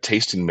create a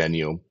tasting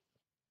menu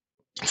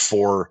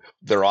for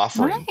their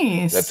offering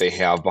that they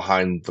have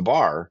behind the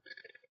bar.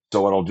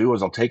 So what I'll do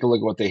is I'll take a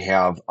look at what they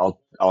have.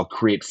 I'll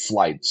create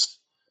flights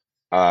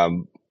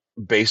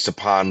based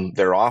upon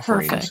their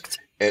offerings,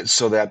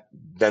 so that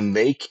then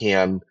they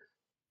can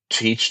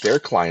teach their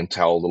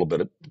clientele a little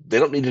bit. They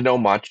don't need to know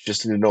much,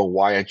 just need to know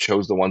why I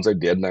chose the ones I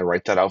did, and I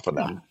write that out for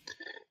them.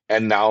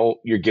 And now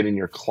you're getting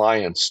your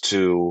clients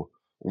to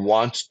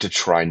want to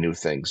try new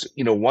things.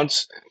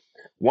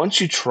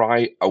 Once you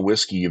try a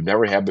whiskey you've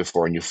never had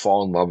before and you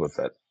fall in love with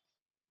it,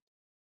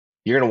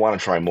 you're going to want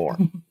to try more.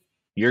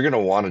 You're going to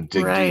want to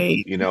dig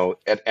deep.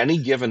 At any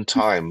given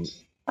time,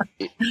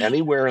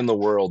 anywhere in the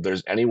world,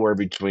 there's anywhere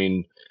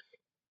between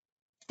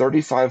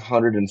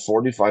 3,500 and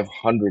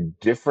 4,500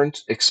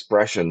 different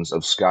expressions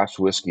of Scotch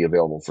whiskey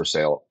available for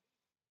sale.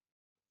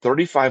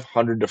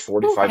 3,500 to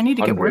 4,500. I need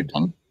to get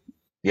working.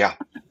 Yeah.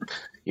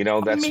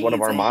 That's amazing. One of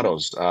our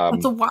mottos.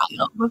 That's a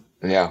wild.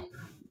 Yeah.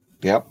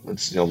 Yep.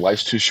 It's,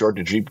 life's too short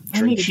to drink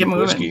cheap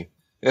whiskey.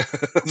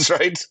 That's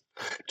right.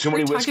 Too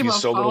many whiskeys,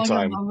 so little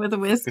time. Falling in love with a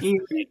whiskey.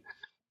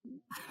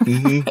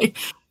 Mhm.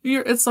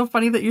 It's so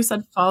funny that you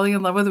said falling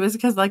in love with whiskey,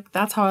 because like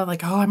that's how I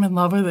like, oh, I'm in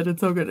love with it,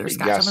 it's so good, or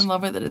Scotch, Yes. I'm in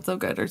love with it, it's so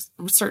good, or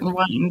certain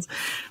wines.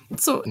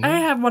 So Mhm. I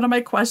have one of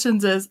my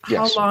questions is,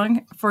 Yes.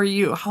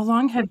 how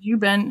long have you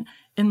been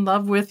in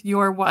love with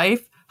your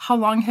wife? How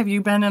long have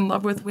you been in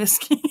love with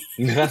whiskey?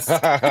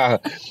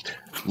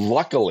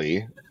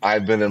 Luckily,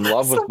 I've been in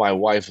love with my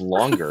wife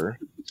longer,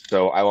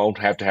 so I won't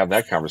have to have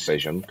that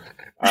conversation.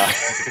 Uh,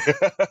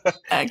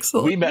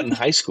 Excellent. we met in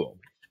high school.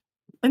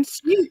 And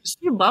she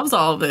loves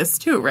all of this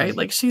too, right?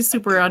 Like she's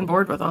super on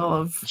board with all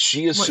of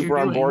She is what super you're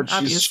on doing, board.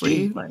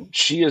 obviously.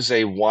 She is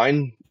a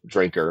wine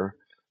drinker,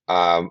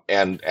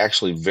 and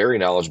actually very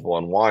knowledgeable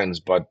on wines.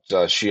 But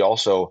she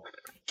also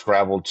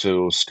traveled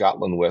to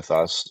Scotland with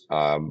us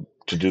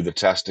to do the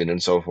testing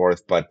and so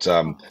forth. But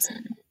Awesome.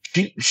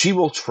 she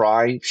will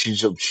try.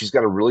 She's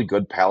got a really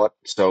good palate,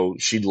 so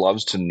she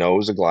loves to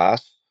nose a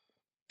glass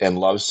and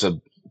loves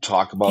to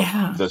talk about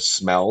Yeah. the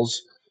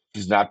smells.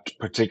 She's not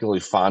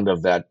particularly fond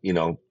of that,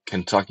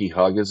 Kentucky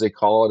hug, as they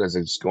call it, as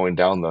it's going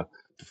down the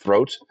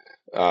throat,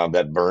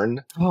 that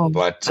burn. Oh,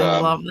 But I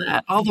love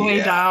that. All the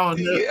way down,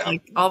 yeah,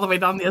 all the way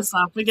down the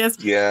esophagus.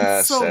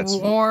 yes, It's so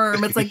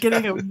warm. It's like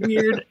getting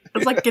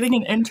it's like getting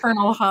an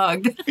internal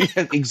hug.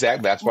 yeah,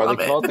 exactly. That's why Love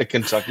they call it the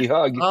Kentucky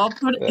hug.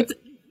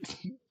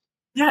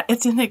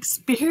 It's an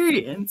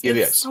experience.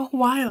 It's so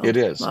wild. It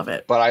is. Love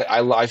it. But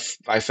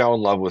I fell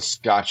in love with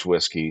Scotch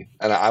whiskey,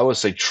 and I would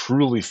say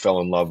truly fell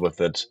in love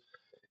with it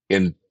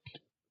in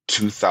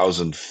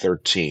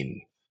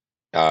 2013.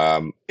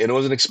 And it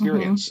was an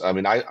experience. I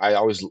mean, I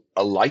always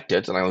liked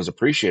it and I always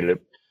appreciated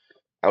it.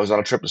 I was on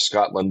a trip to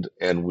Scotland,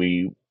 and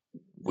we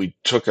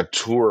took a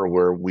tour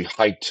where we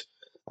hiked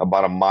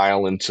about a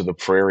mile into the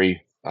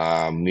prairie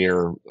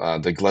near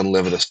the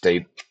Glenlivet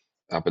estate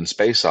up in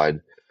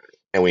Speyside,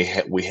 and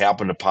we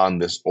happened upon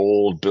this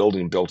old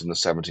building built in the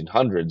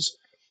 1700s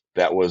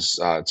that was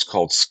it's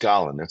called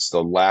Scotland. It's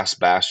the last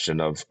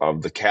bastion of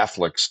the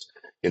Catholics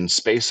in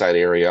Speyside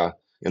area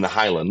in the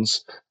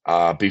Highlands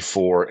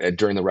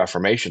during the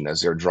Reformation,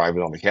 as they're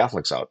driving all the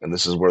Catholics out, and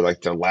this is where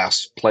like the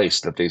last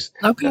place that they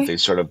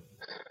sort of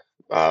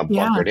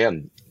bunkered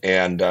in.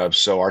 And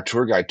so our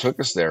tour guide took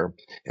us there,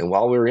 and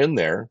while we were in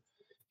there,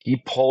 he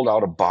pulled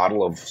out a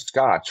bottle of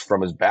Scotch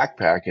from his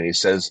backpack, and he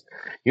says,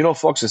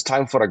 folks, it's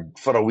time for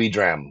a wee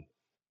dram.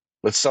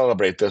 Let's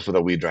celebrate this with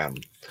a wee dram.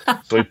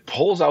 So he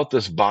pulls out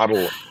this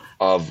bottle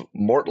of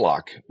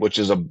Mortlach, which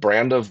is a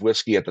brand of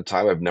whiskey at the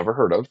time I've never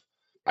heard of.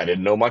 I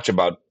didn't know much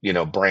about,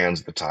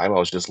 brands at the time. I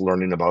was just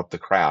learning about the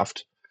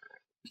craft.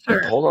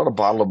 Sure. He pulled out a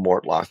bottle of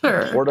Mortlach,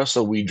 poured us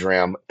a wee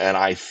dram, and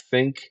I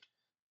think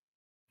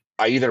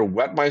I either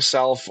wet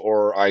myself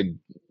or I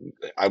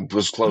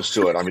was close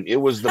to it. I mean, it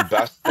was the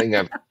best thing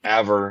I've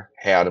ever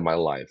had in my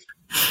life.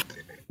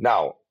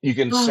 Now, you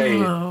can say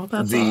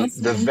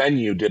the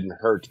venue didn't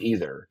hurt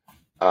either.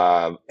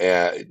 And,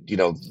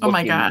 oh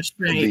my gosh,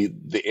 right.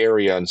 the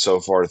area and so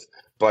forth.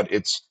 But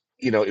it's,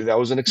 that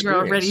was an experience.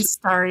 You're already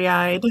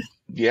starry-eyed.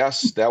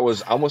 Yes, that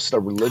was almost a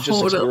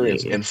religious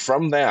experience. And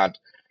from that,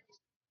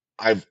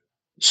 I've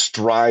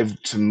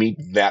strived to meet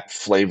that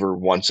flavor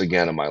once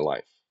again in my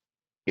life.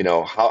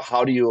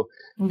 How do you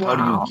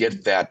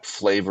get that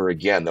flavor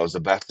again? That was the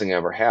best thing I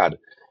ever had.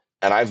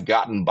 And I've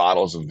gotten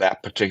bottles of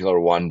that particular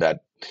one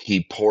that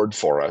he poured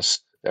for us.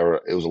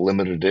 It was a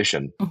limited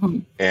edition. Mm-hmm.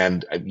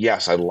 And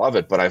yes, I love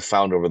it. But I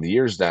found over the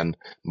years then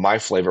my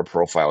flavor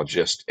profile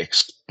just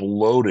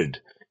exploded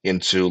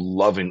into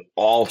loving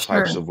all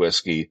types of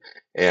whiskey.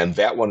 And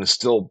that one is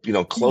still,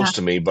 close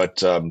to me.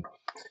 But,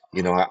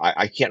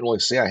 I can't really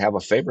say I have a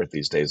favorite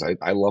these days.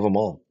 I love them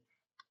all.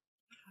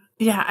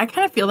 Yeah, I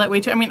kind of feel that way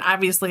too. I mean,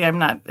 obviously I'm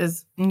not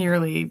as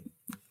nearly,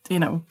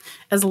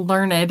 as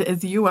learned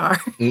as you are,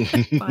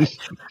 but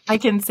I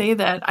can say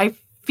that I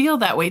feel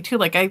that way too.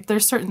 Like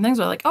there's certain things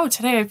where like, oh,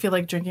 today I feel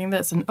like drinking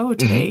this, and oh,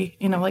 today,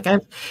 like I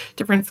have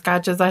different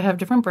scotches, I have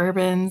different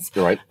bourbons,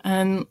 right?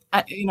 And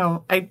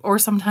or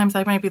sometimes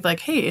I might be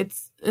like, hey,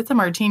 it's a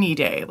martini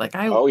day. Like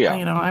I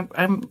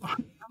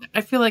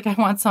feel like I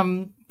want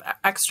some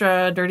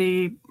extra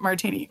dirty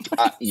martini.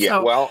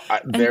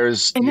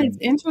 There's it's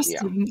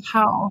interesting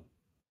how.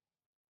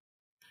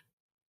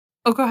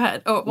 Oh, go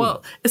ahead. Oh,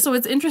 well, so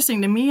it's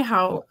interesting to me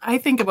how I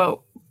think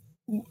about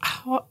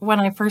when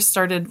I first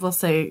started, we'll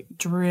say,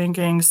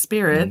 drinking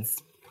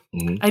spirits.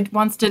 Mm-hmm. I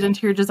once did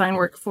interior design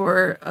work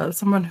for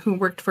someone who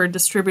worked for a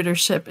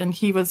distributorship, and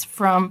he was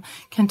from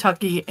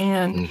Kentucky,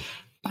 and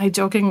I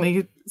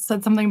jokingly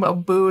said something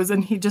about booze,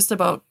 and he just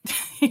about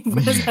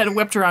his head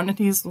whipped around, and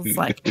he was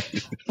like,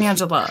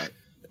 Angela,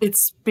 it's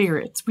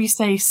spirits. We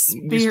say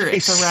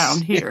spirits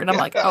around here. And I'm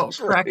like, oh,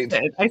 corrected.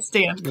 Right. I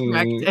stand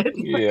corrected.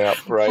 Yeah,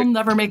 right. I'll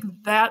never make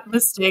that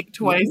mistake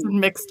twice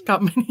in mixed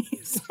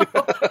companies.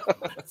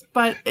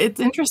 But it's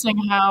interesting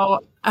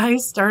how I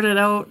started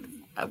out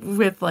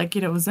with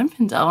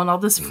Zinfandel and all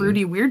this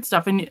fruity weird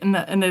stuff. And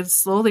it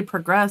slowly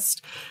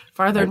progressed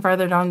farther and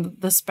farther down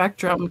the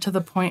spectrum to the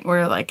point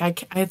where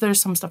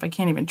there's some stuff I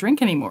can't even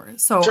drink anymore.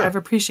 So I have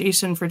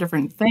appreciation for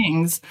different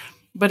things.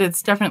 but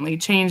it's definitely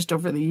changed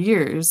over the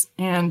years.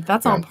 And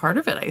that's all part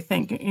of it, I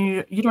think.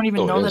 You don't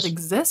even know that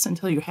exists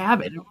until you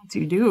have it. And once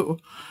you do,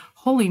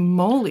 holy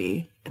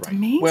moly, it's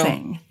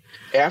amazing.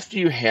 Well, after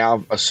you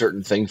have a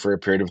certain thing for a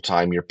period of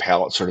time, your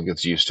palate sort of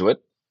gets used to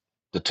it.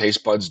 The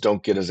taste buds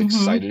don't get as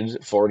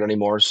excited for it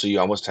anymore, so you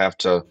almost have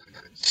to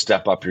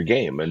step up your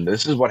game. And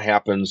this is what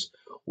happens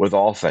with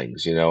all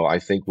things. I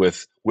think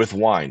with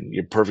wine,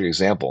 you're a perfect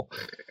example.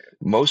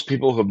 Most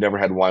people who have never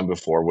had wine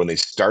before, when they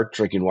start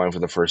drinking wine for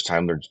the first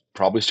time, they're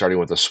probably starting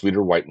with a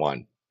sweeter white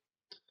wine.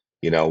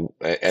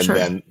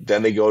 And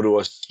then they go to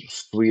a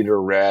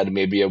sweeter red,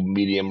 maybe a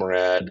medium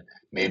red,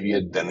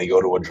 then they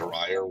go to a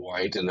drier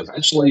white, and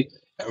eventually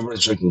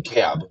everybody's drinking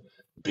Cab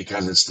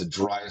because it's the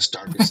driest,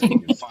 darkest thing you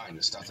can find.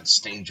 The stuff that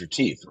stains your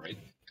teeth, right?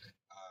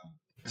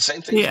 The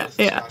same thing with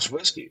Scotch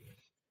whiskey.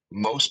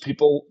 Most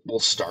people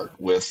will start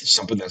with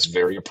something that's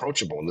very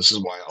approachable, and this is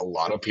why a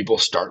lot of people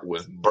start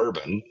with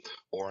bourbon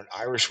or an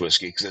Irish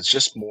whiskey because it's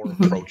just more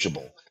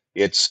approachable.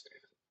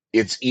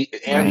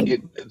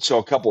 So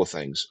a couple of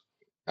things.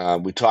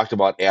 We talked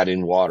about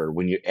adding water.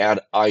 When you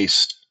add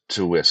ice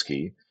to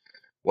whiskey,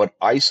 what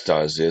ice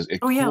does is it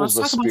cools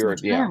the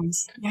spirit.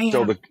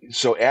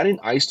 So adding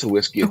ice to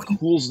whiskey, it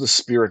cools the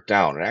spirit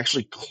down. It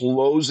actually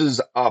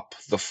closes up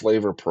the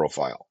flavor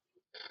profile.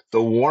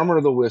 The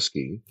warmer the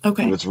whiskey, if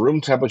it's room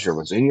temperature,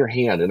 if it's in your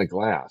hand in a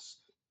glass,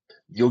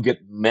 you'll get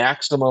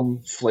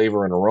maximum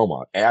flavor and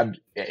aroma.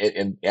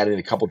 Adding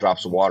a couple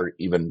drops of water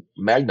even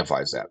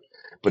magnifies that.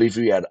 But if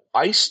you add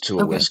ice to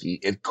a whiskey,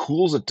 it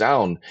cools it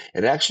down.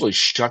 It actually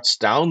shuts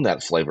down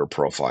that flavor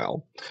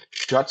profile,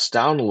 shuts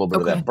down a little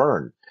bit of that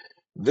burn.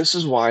 This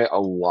is why a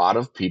lot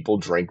of people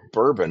drink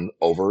bourbon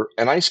over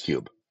an ice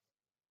cube,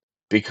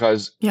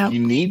 because you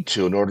need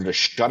to in order to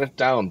shut it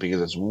down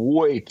because it's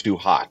way too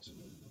hot.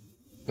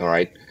 All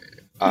right.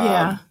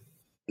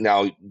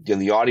 Now, again,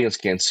 the audience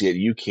can't see it.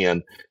 You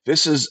can.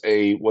 This is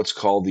what's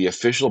called the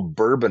official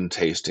bourbon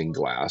tasting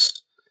glass.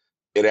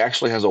 It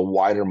actually has a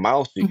wider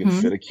mouth so you can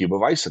fit a cube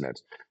of ice in it.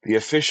 The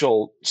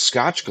official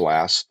Scotch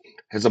glass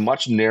has a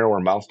much narrower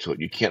mouth to it.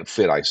 You can't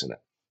fit ice in it.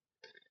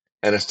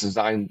 And it's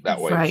designed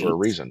that way for a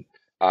reason.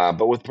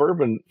 But with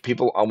bourbon,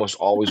 people almost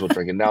always will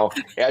drink it. Now,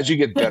 as you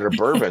get better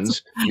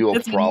bourbons, you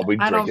will probably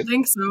drink it. I don't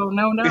think so.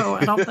 No,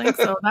 I don't think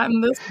so. Not in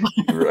this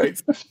place.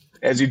 Right.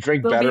 As you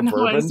drink better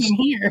bourbons, ice in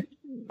here.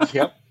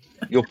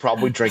 You'll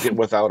probably drink it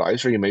without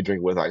ice, or you may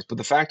drink it with ice. But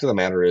the fact of the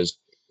matter is,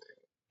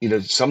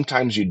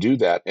 sometimes you do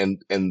that,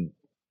 and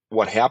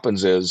what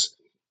happens is,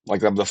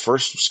 like the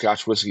first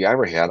Scotch whiskey I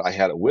ever had, I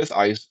had it with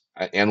ice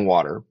and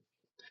water,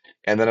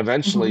 and then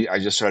eventually I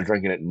just started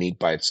drinking it neat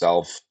by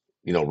itself,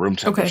 room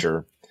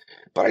temperature.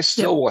 But I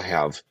still will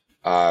have.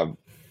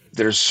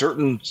 There's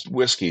certain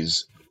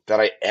whiskeys that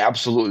I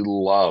absolutely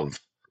love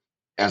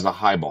as a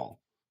highball.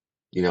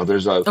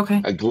 There's a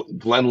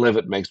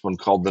Glenlivet makes one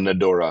called the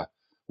Nadura,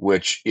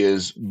 which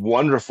is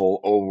wonderful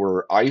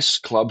over ice,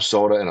 club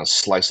soda, and a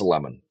slice of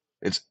lemon.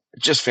 It's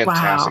just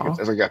fantastic.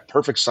 It's like a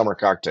perfect summer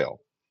cocktail.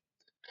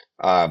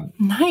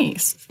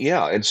 Nice.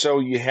 Yeah, and so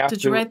you have to...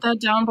 Did you write that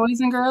down,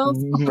 boys and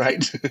girls?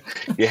 Right.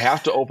 You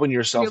have to open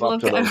yourself up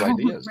to those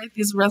ideas. Write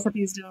these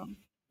recipes down.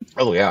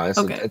 Oh, yeah.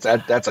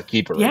 That's a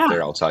keeper right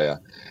there, I'll tell you.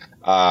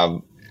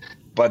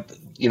 But,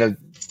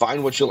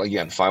 find what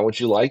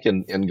you like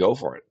and go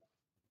for it.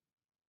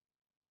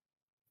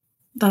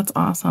 That's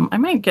awesome. I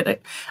might get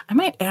it. I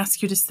might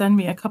ask you to send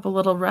me a couple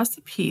little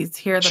recipes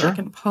here that I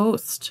can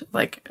post,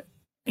 like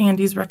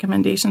Andy's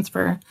recommendations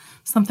for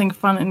something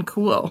fun and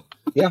cool.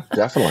 Yeah,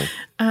 definitely.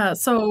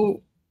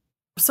 So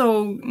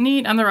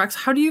neat on the rocks.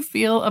 How do you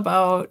feel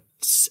about,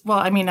 well,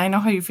 I mean, I know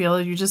how you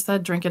feel. You just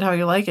said drink it how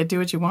you like it, do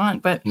what you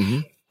want. But,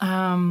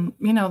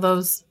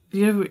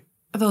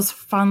 those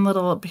fun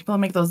little people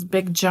make those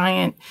big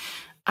giant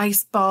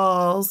ice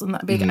balls and the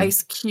big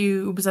ice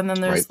cubes. And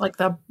then there's like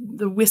the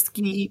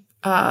whiskey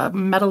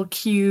metal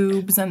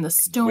cubes and the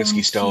stone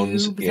whiskey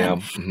stones.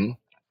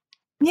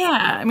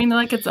 Yeah. I mean,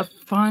 like it's a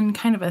fun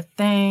kind of a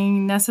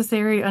thing,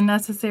 necessary,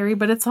 unnecessary,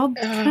 but it's all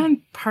kind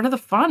of part of the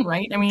fun,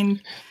 right? I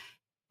mean,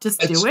 do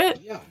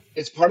it. Yeah.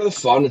 It's part of the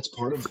fun. It's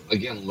part of,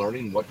 again,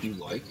 learning what you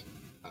like.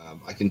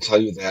 I can tell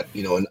you that,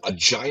 a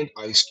giant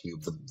ice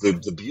cube,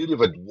 the beauty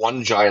of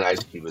one giant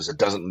ice cube is it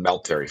doesn't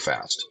melt very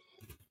fast.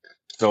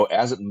 So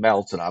as it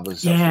melts, it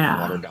obviously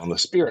water down the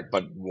spirit.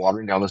 But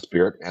watering down the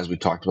spirit, as we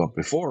talked about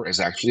before, is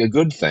actually a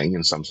good thing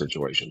in some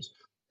situations.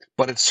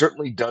 But it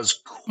certainly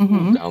does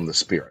cool down the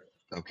spirit.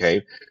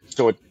 Okay,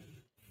 so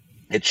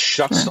it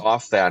shuts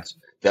off that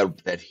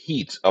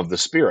heat of the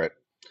spirit,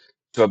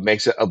 so it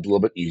makes it a little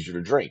bit easier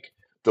to drink.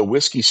 The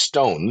whiskey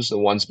stones, the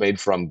ones made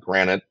from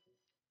granite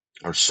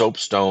or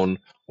soapstone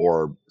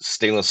or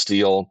stainless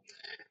steel,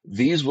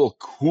 these will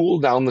cool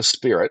down the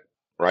spirit,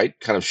 right?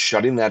 Kind of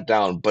shutting that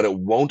down, but it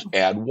won't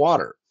add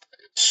water.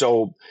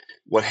 So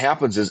what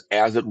happens is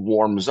as it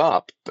warms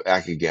up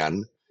back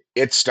again,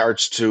 it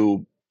starts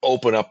to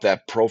open up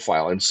that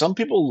profile. And some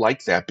people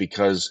like that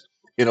because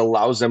it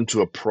allows them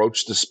to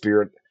approach the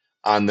spirit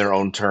on their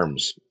own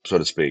terms, so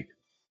to speak.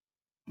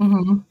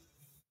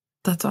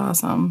 That's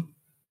awesome.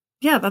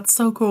 Yeah, that's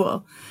so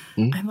cool.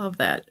 Mhm. I love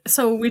that.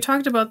 So we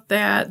talked about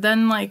that.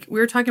 Then like we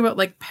were talking about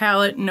like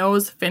palate,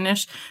 nose,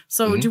 finish.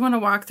 So do you want to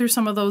walk through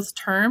some of those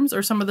terms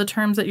or some of the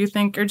terms that you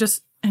think are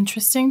just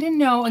interesting to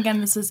know?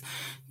 Again, this is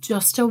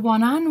just a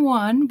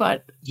one-on-one,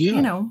 but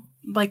you know,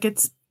 like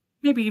it's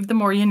maybe the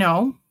more you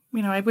know.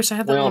 You know, I wish I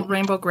had that little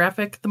rainbow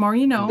graphic. The more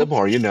you know. The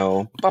more you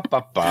know. Ba,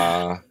 ba,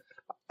 ba.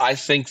 I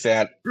think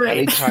that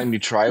anytime you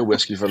try a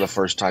whiskey for the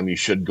first time, you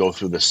should go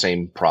through the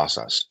same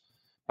process.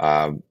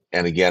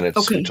 And again,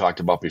 it's we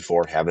talked about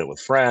before, having it with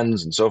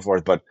friends and so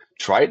forth, but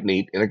try it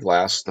neat in a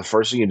glass. The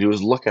first thing you do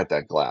is look at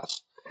that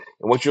glass.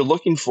 And what you're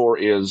looking for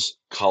is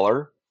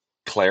color,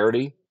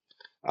 clarity.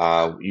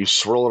 You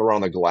swirl it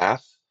around the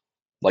glass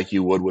like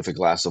you would with a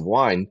glass of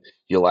wine.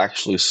 You'll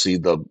actually see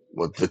the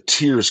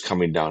tears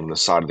coming down the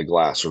side of the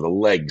glass, or the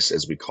legs,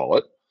 as we call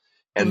it.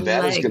 And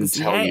that is going to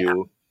tell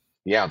you,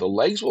 the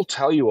legs will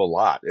tell you a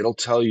lot. It'll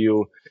tell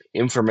you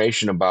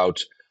information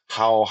about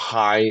how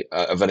high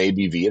of an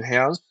ABV it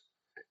has.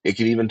 It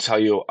can even tell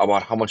you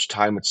about how much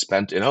time it's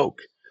spent in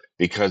oak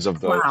because of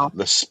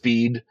the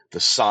speed, the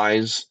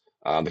size,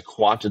 the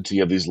quantity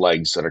of these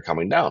legs that are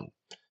coming down.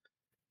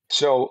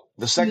 So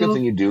the second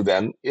thing you do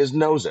then is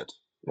nose it,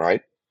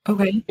 right?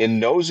 Okay. In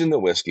nosing the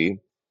whiskey,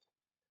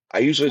 I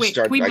usually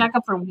start. Can we back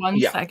up for one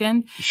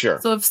second? Sure.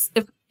 So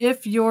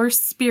if your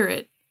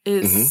spirit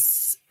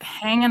is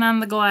hanging on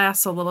the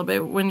glass a little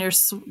bit when you're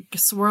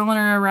swirling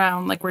it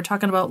around, like we're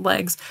talking about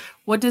legs,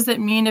 what does it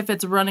mean if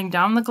it's running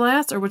down the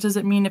glass, or what does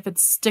it mean if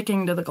it's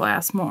sticking to the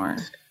glass more?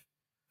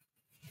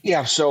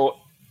 Yeah. So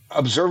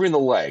observing the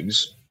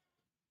legs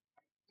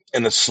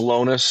and the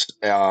slowness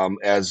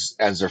as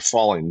they're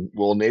falling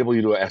will enable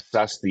you to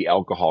assess the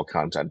alcohol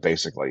content,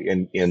 basically.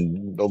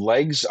 In the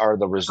legs are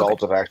the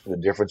result of actually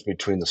the difference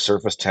between the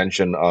surface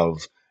tension of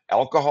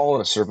alcohol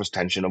and a surface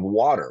tension of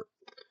water.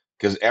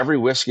 Because every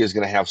whiskey is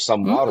going to have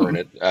some water in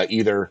it,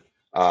 either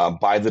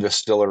by the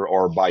distiller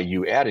or by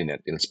you adding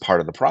it, and it's part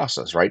of the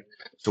process, right?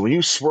 So when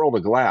you swirl the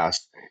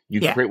glass, you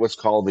create what's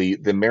called the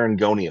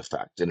Marangoni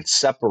effect, and it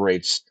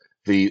separates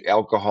the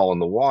alcohol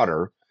and the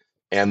water.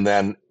 And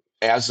then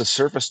as the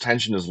surface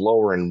tension is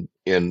lower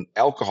in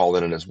alcohol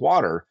than it is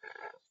water,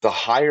 the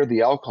higher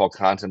the alcohol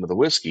content of the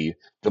whiskey,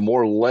 the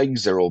more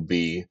legs there will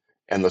be,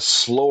 and the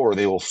slower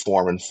they will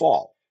form and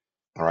fall,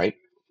 all right?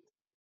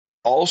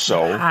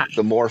 Also,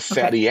 the more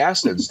fatty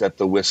acids that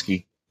the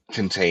whiskey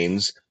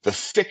contains, the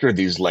thicker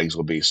these legs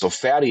will be. So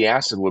fatty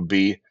acid would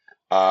be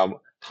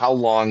how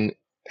long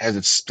has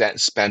it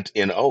spent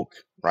in oak,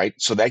 right?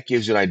 So that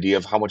gives you an idea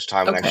of how much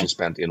time it actually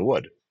spent in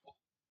wood.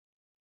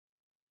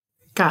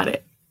 Got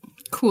it.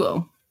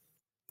 Cool.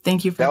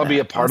 Thank you for that. That'll be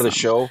a part of the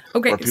show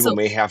where people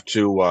may have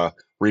to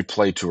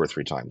replay 2 or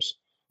 3 times.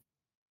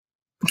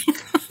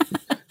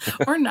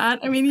 Or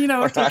not. I mean,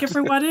 take it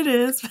for what it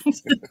is.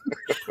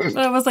 But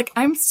I was like,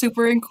 I'm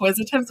super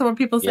inquisitive. So when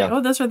people say,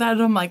 oh, this or that,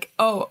 and I'm like,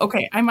 oh,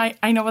 okay,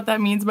 I know what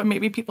that means, but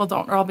maybe people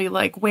don't. Or I'll be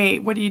like,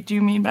 wait, what do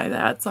you mean by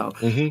that? So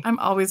I'm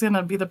always going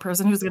to be the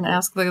person who's going to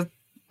ask the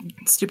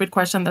stupid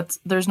question.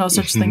 There's no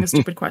such thing as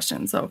stupid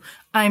question. So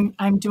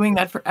I'm doing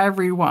that for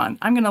everyone.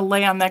 I'm going to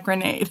lay on that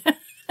grenade.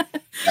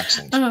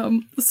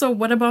 Excellent. So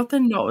what about the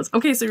nose?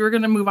 Okay, so we're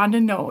going to move on to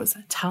nose.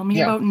 Tell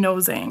me about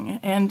nosing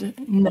and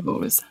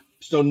nose.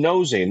 So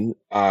nosing,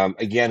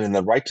 again, in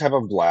the right type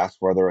of glass,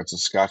 whether it's a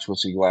Scotch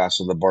whiskey glass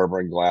or the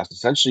Bourbon glass,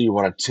 essentially you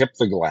want to tip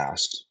the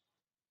glass,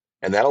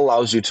 and that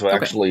allows you to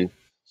actually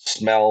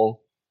smell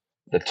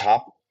the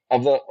top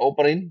of the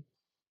opening,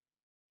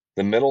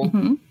 the middle,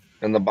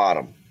 and the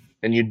bottom.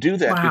 And you do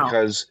that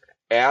because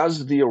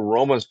as the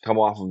aromas come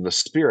off of the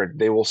spirit,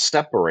 they will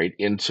separate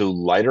into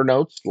lighter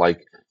notes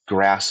like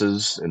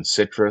grasses and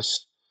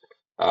citrus,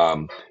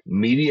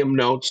 medium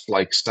notes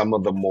like some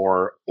of the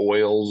more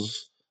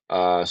oils.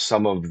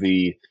 Some of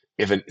the,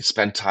 if it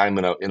spent time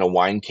in a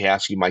wine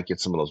cask, you might get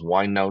some of those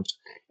wine notes.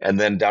 And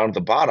then down at the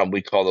bottom,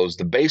 we call those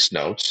the base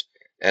notes,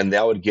 and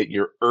that would get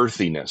your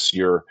earthiness,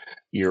 your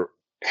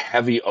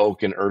heavy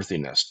oak and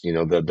earthiness,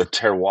 the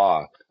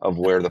terroir of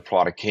where the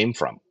product came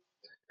from.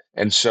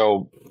 And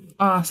so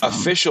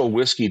official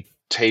whiskey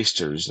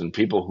tasters and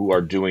people who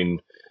are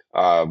doing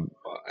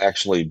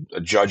actually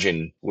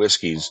judging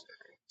whiskeys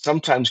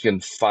sometimes can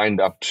find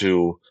up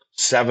to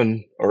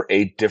 7 or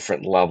 8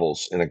 different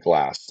levels in a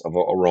glass of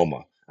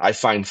aroma. I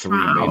find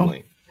 3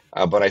 mainly,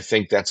 but I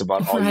think that's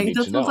about all you need to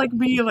know. That sounds like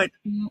me, like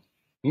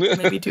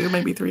maybe 2,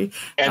 maybe 3.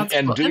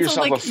 And do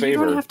yourself a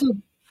favor. You don't have to...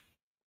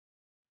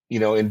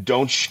 and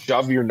don't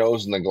shove your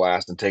nose in the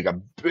glass and take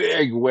a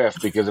big whiff,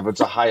 because if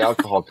it's a high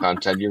alcohol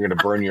content, you're going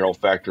to burn your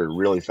olfactory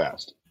really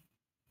fast.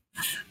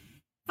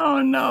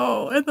 Oh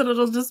no! And then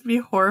it'll just be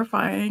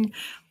horrifying.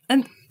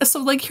 And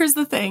so, here's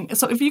the thing.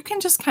 So if you can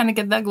just kind of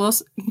get that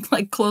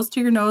close to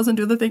your nose and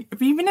do the thing,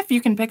 even if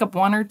you can pick up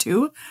 1 or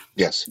 2,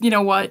 yes, you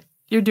know what?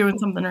 You're doing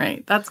something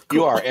right. That's cool.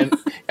 You are.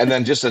 And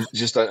then just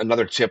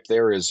another tip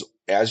there is,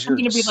 as you're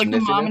going to be like the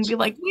mom and be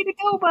like, way to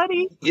go,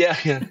 buddy.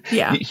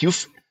 Yeah.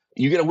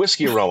 You get a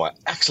whiskey aroma.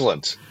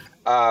 Excellent.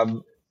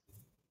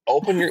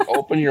 Open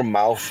your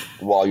mouth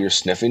while you're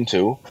sniffing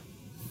too.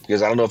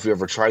 because I don't know if you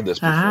ever tried this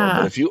before,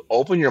 but if you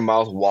open your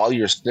mouth while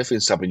you're sniffing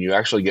something, you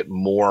actually get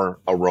more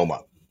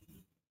aroma.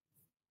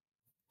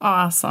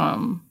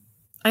 Awesome.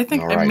 I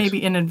think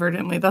maybe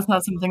inadvertently, that's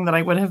not something that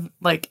I would have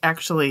like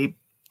actually,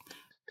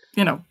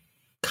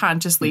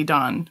 consciously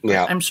done.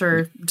 Yeah. I'm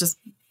sure just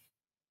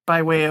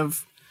by way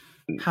of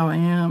how I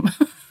am.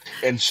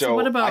 And so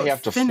what about I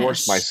have to finish?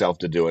 force myself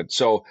to do it.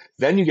 So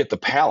then you get the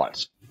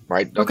palate,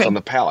 right? That's on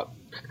the palate.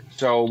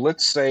 So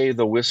let's say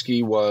the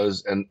whiskey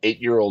was an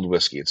 8-year-old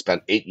whiskey. It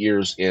spent 8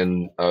 years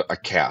in a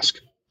cask.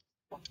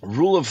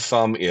 Rule of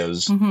thumb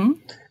is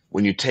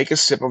when you take a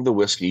sip of the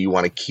whiskey, you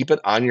want to keep it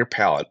on your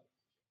palate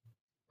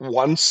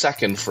 1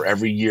 second for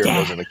every year it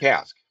goes in the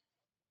cask.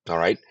 All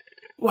right?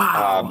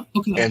 Wow.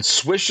 And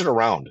swish it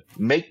around.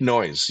 Make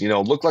noise.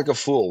 Look like a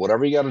fool.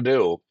 Whatever you got to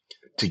do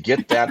to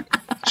get that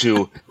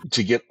to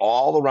get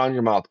all around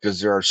your mouth,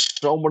 because there are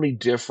so many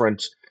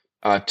different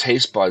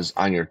taste buds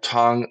on your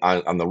tongue,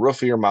 on the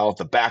roof of your mouth,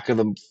 the back of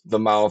the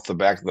mouth, the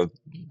back of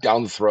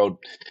down the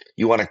throat.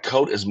 You want to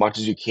coat as much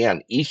as you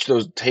can. Each of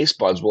those taste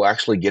buds will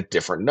actually get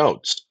different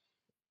notes.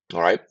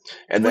 All right.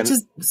 And which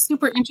is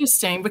super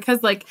interesting because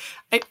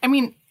I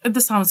mean,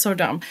 this sounds so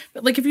dumb,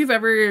 but if you've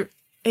ever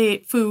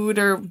ate food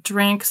or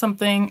drank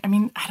something,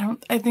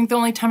 I think the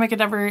only time I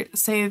could ever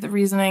say the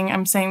reasoning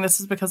I'm saying this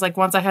is because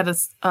once I had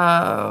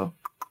a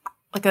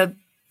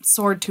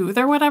sore tooth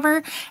or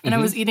whatever, and I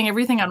was eating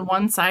everything on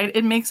one side,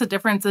 it makes a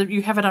difference if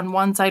you have it on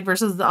one side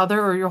versus the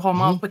other or your whole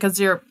mouth, because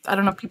I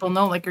don't know if people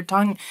know, your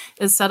tongue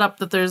is set up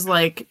that there's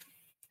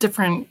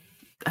different,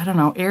 I don't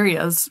know,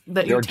 areas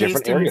that you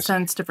taste and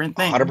sense different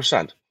things.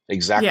 100%.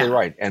 Exactly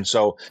right. And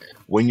so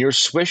when you're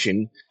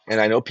swishing,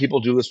 and I know people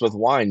do this with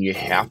wine, you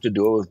have to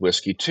do it with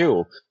whiskey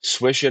too.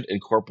 Swish it,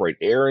 incorporate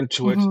air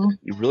into it.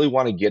 You really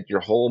want to get your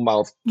whole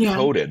mouth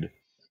coated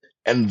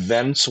and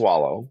then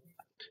swallow.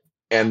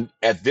 And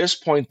at this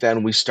point,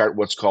 then we start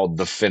what's called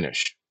the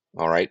finish.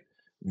 All right.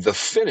 The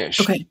finish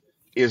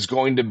is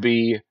going to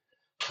be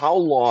how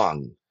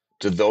long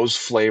do those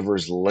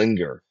flavors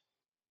linger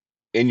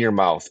in your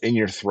mouth, in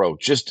your throat,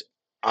 just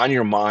on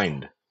your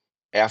mind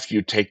after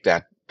you take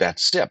that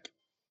sip.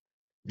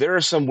 There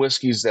are some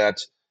whiskeys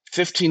that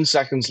 15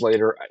 seconds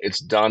later, it's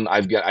done.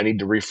 I need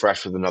to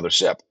refresh with another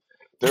sip.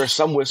 There are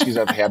some whiskeys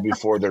I've had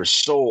before that are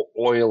so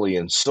oily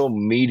and so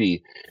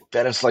meaty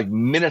that it's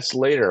minutes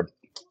later,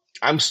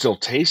 I'm still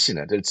tasting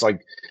it. It's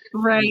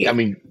right. I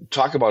mean,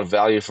 talk about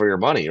value for your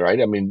money,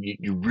 right? I mean,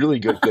 you really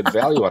get good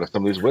value out of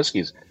some of these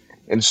whiskeys.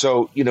 And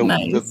so,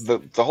 nice.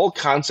 the whole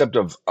concept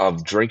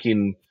of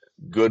drinking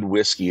good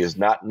whiskey is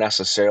not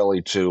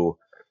necessarily to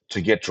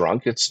get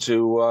drunk. It's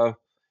to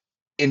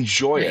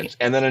enjoy it,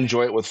 and then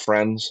enjoy it with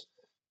friends.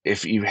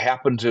 If you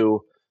happen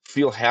to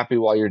feel happy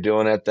while you're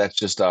doing it, that's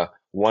just a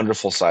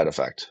wonderful side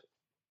effect.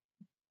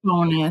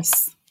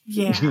 Bonus.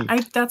 Yeah,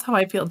 that's how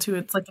I feel too.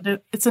 It's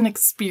it's an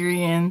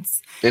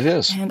experience. It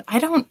is. And I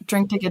don't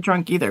drink to get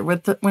drunk either.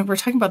 When we're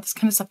talking about this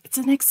kind of stuff, it's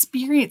an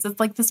experience. It's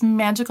this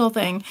magical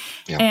thing.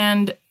 Yeah.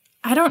 And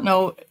I don't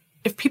know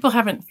if people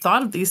haven't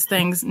thought of these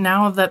things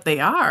now that they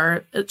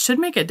are, it should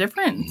make a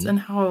difference in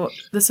how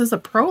this is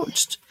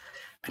approached.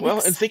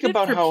 Well, and think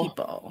about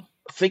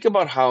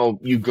how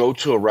you go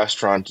to a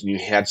restaurant and you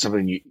had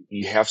something,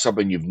 you have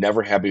something you've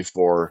never had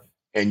before,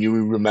 and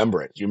you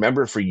remember it. You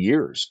remember it for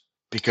years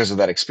because of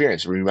that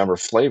experience. You remember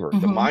flavor.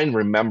 The mind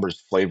remembers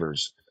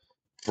flavors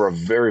for a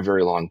very,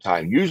 very long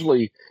time.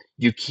 Usually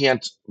you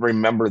can't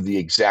remember the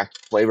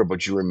exact flavor,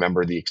 but you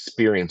remember the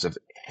experience of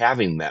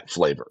having that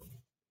flavor.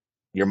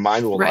 Your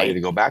mind will allow you to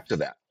go back to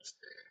that.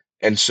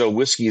 And so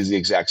whiskey is the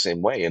exact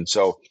same way. And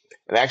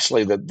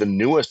actually the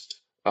newest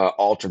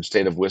altered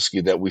state of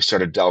whiskey that we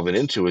started delving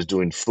into is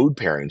doing food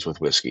pairings with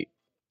whiskey.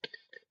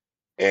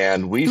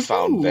 And we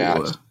found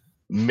that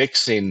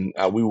mixing,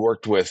 we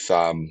worked with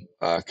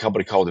a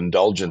company called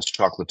Indulgence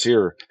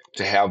Chocolatier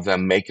to have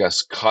them make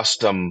us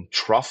custom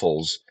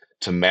truffles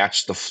to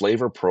match the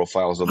flavor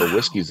profiles of the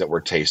whiskeys that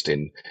we're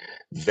tasting.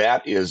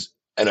 That is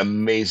an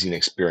amazing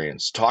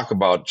experience. Talk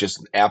about just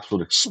an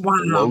absolute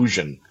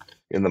explosion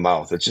in the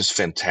mouth. It's just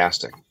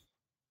fantastic.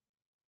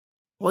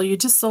 Well, you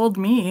just sold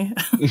me.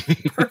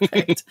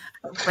 Perfect.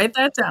 Write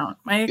that down.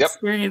 My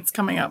experience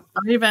coming up.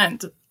 Our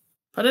event.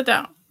 Put it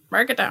down.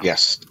 Mark it down.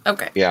 Yes.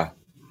 Okay. Yeah.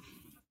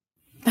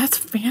 That's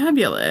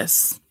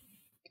fabulous.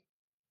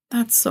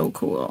 That's so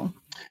cool.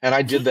 And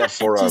I did that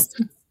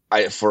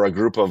for a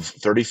group of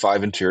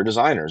 35 interior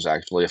designers,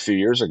 actually, a few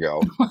years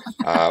ago.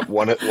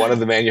 One of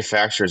the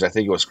manufacturers, I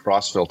think it was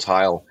Crossville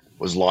Tile,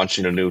 was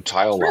launching a new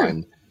tile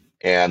line.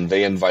 And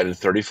they invited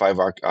 35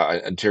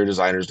 interior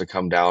designers to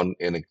come down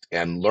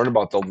and learn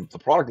about the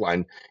product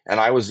line. And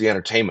I was the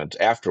entertainment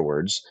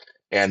afterwards.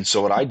 And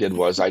so what I did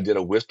was I did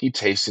a whiskey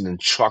tasting and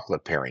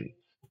chocolate pairing.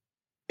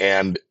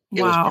 And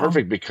it was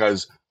perfect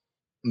because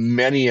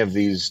many of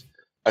these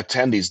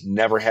attendees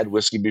never had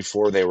whiskey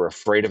before. They were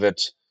afraid of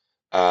it.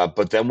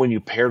 But then when you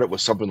paired it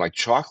with something like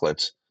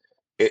chocolate,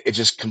 it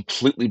just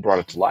completely brought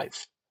it to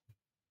life.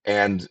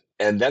 And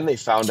then they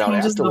found out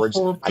afterwards,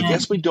 I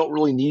guess we don't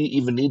really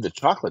even need the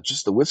chocolate.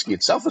 Just the whiskey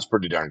itself is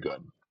pretty darn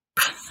good.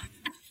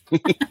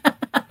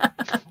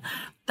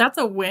 That's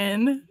a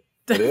win.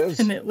 It is.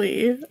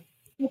 Definitely.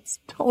 It's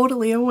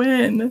totally a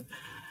win.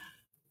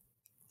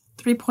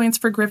 3 points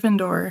for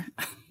Gryffindor.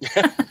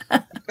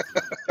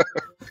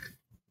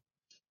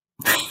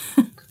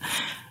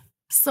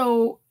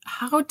 So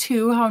how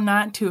to, how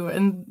not to?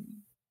 And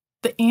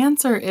the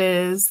answer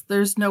is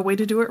there's no way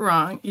to do it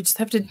wrong. You just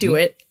have to do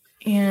it.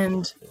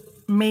 And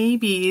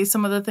maybe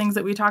some of the things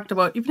that we talked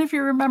about, even if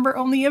you remember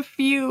only a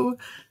few,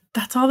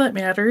 that's all that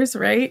matters,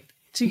 right?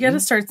 So you got to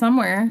start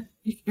somewhere.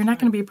 You're not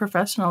going to be a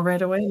professional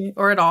right away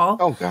or at all.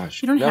 Oh,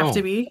 gosh. You don't have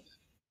to be.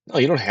 No,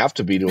 you don't have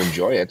to be to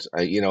enjoy it.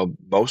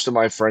 Most of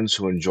my friends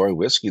who enjoy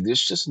whiskey, they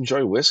just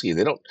enjoy whiskey.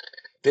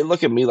 They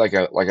look at me like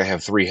I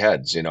have three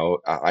heads.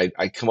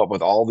 I come up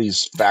with all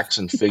these facts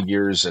and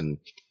figures. And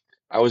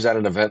I was at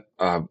an event,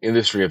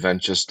 industry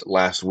event just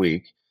last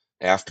week,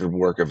 after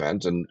work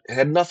event, and it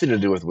had nothing to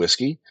do with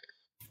whiskey.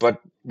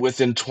 But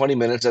within 20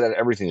 minutes, it had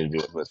everything to do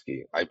with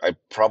whiskey. I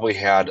probably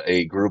had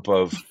a group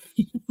of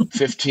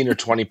 15 or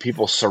 20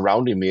 people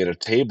surrounding me at a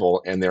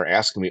table, and they're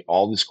asking me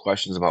all these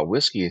questions about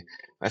whiskey.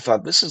 I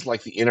thought, this is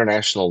like the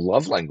international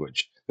love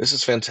language. This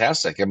is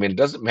fantastic. I mean, it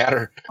doesn't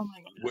matter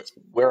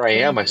where I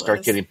am. I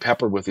start getting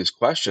peppered with these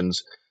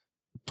questions,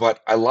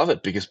 but I love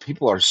it because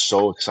people are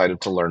so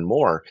excited to learn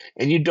more.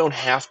 And you don't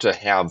have to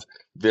have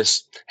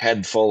this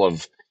head full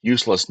of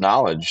useless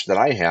knowledge that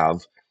I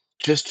have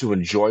just to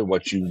enjoy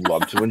what you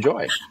love to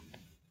enjoy.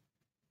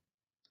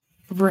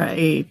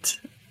 Right.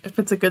 If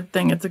it's a good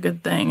thing, it's a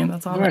good thing. And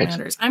that's all that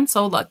matters. I'm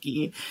so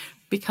lucky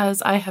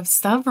because I have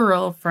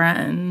several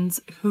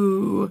friends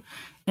who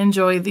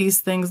enjoy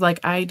these things like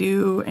I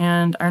do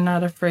and are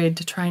not afraid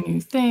to try new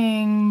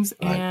things,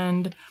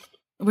 and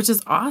which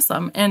is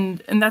awesome.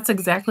 And that's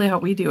exactly how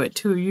we do it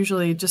too.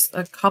 Usually just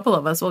a couple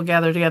of us will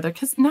gather together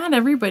because not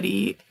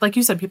everybody, like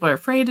you said, people are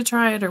afraid to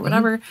try it or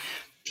whatever.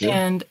 Sure.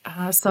 And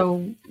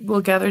so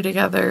we'll gather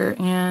together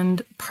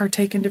and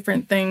partake in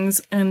different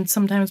things. And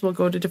sometimes we'll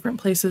go to different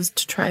places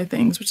to try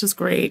things, which is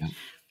great.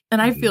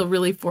 And I feel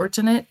really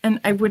fortunate. And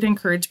I would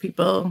encourage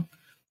people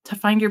to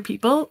find your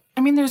people.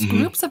 I mean, there's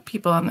groups of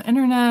people on the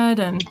internet,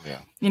 and,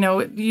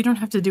 you don't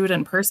have to do it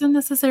in person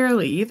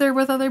necessarily either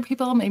with other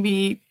people.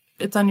 Maybe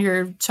it's on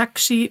your check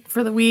sheet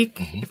for the week.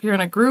 If you're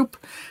in a group,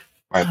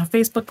 a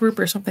Facebook group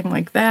or something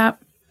like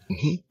that.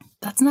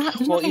 That's not,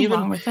 there's nothing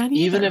wrong with that either,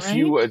 even if right?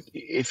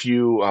 if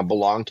you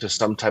belong to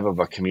some type of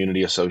a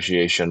community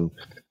association.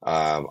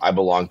 I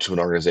belong to an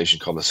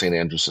organization called the St.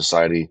 Andrew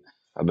Society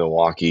of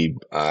Milwaukee,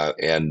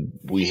 and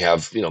we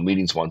have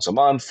meetings once a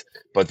month,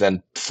 but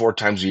then 4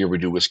 times a year we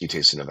do whiskey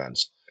tasting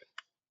events,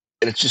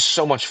 and it's just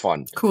so much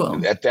fun.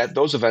 Cool. At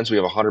those events we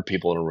have 100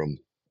 people in a room,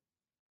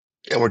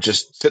 and we're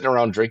just sitting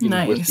around drinking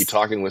whiskey,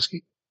 talking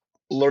whiskey,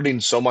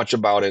 learning so much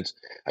about it.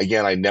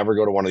 Again, I never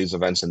go to one of these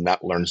events and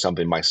not learn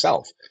something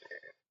myself.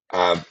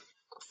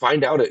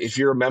 Find out if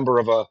you're a member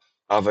of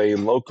a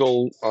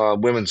local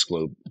women's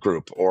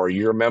group, or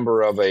you're a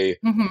member of a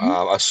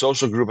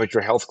social group at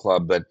your health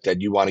club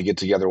that you want to get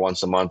together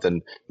once a month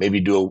and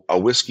maybe do a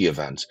whiskey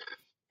event.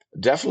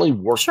 Definitely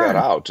work that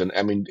out. And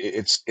I mean,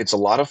 it's a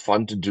lot of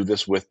fun to do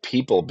this with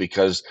people,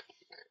 because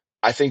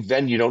I think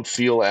then you don't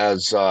feel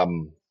as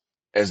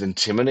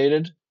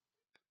intimidated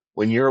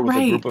when you're with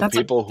a group of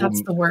people who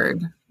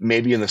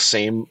maybe in the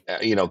same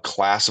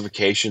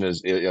classification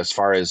as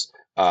far as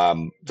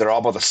they're all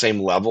about the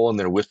same level in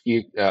their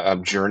whiskey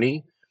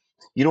journey.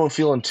 You don't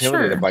feel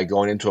intimidated by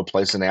going into a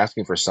place and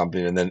asking for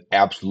something and then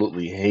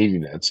absolutely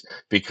hating it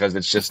because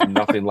it's just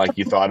nothing like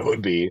you thought it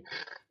would be,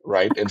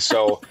 right? And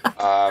so,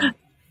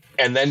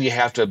 and then you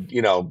have to,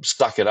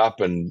 suck it up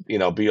and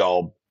be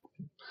all,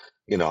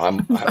 I know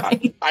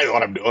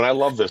what I'm doing. I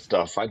love this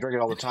stuff. I drink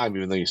it all the time,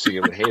 even though you see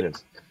it and hate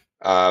it.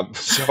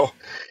 So,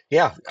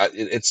 yeah,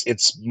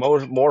 it's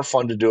more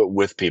fun to do it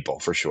with people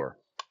for sure.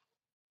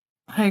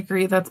 I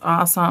agree. That's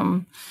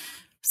awesome.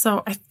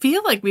 So I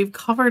feel like we've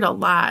covered a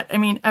lot. I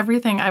mean,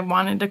 everything I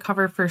wanted to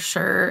cover for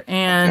sure.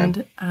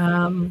 And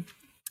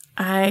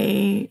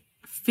I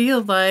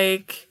feel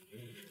like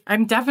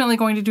I'm definitely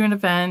going to do an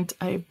event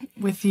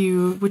with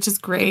you, which is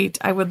great.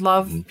 I would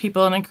love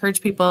people and encourage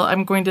people.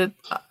 I'm going to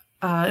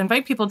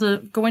invite people to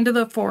go into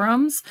the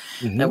forums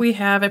that we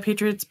have at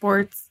Patriot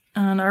Sports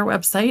on our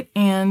website,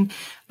 and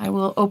I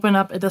will open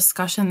up a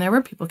discussion there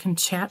where people can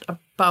chat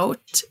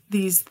about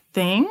these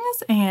things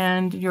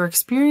and your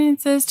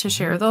experiences, to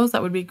share those.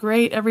 That would be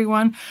great,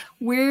 everyone.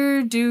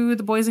 Where do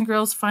the boys and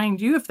girls find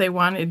you if they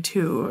wanted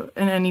to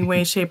in any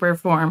way, shape, or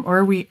form? Or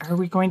are we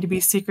going to be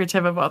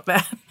secretive about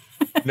that?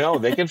 No,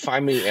 they can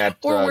find me at...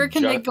 or where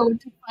can they go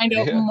to find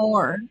out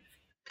more?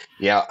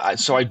 Yeah,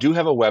 so I do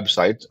have a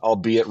website,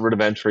 albeit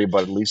rudimentary,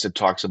 but at least it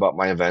talks about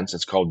my events.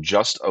 It's called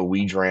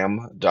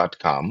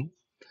justaweedram.com.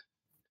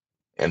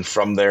 And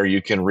from there,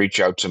 you can reach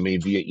out to me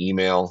via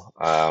email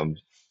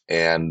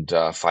and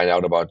find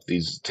out about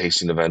these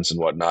tasting events and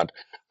whatnot.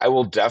 I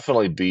will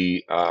definitely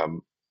be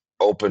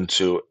open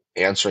to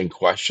answering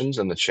questions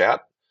in the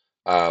chat.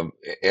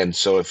 And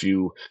so if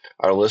you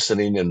are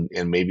listening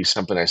and maybe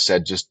something I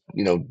said just,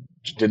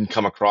 didn't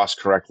come across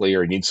correctly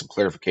or you need some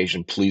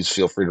clarification, please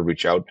feel free to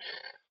reach out.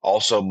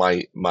 Also,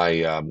 my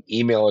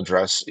email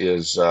address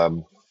is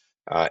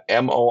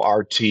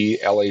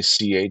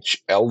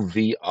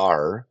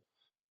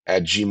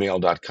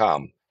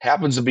mortlachlvr@gmail.com.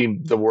 Happens to be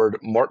the word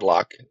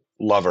Mortlock,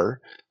 lover,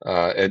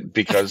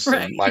 because of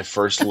Right. my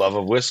first love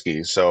of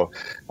whiskey. So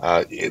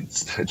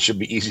it should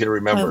be easy to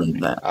remember. I love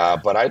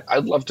that. But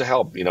I'd love to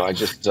help. I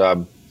just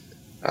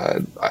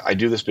I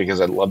do this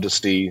because I'd love to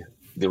see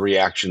the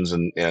reactions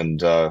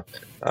and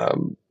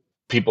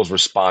people's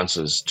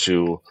responses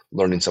to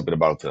learning something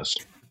about this.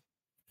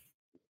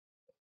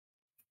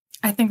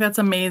 I think that's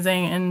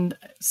amazing and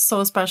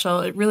so special.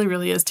 It really,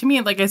 really is. To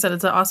me, like I said,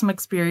 it's an awesome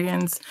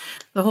experience.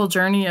 The whole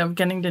journey of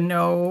getting to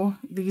know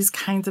these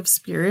kinds of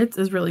spirits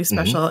is really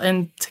special. Mm-hmm.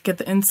 And to get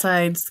the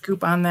inside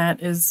scoop on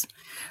that is,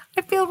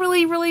 I feel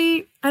really,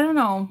 really, I don't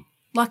know,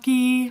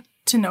 lucky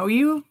to know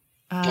you.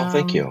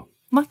 Thank you.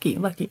 Lucky.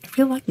 I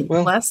feel lucky.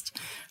 Well, blessed,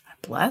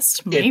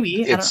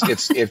 maybe.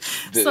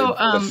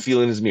 The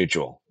feeling is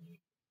mutual.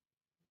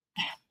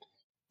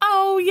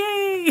 Oh,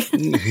 yay!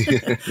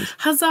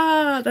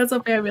 Huzzah! That's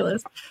so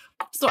fabulous.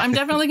 So I'm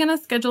definitely going to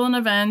schedule an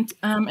event.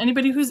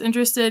 Anybody who's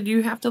interested,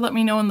 you have to let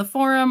me know in the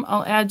forum.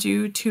 I'll add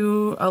you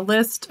to a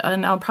list,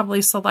 and I'll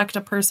probably select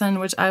a person,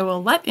 which I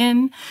will let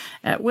in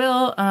at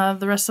will.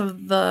 The rest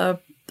of the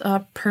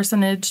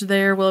personage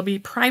there will be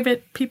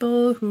private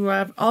people who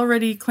have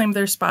already claimed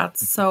their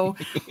spots. So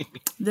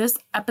this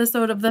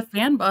episode of the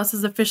Fan Bus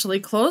is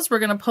officially closed. We're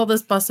going to pull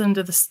this bus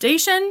into the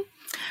station.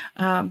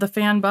 The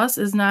fan bus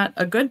is not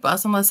a good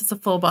bus unless it's a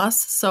full bus.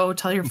 So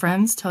tell your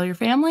friends, tell your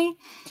family,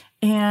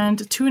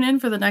 and tune in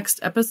for the next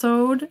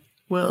episode.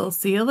 We'll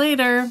see you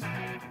later.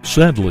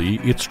 Sadly,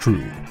 it's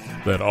true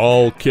that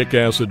all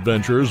kick-ass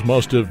adventures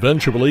must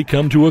eventually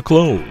come to a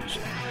close.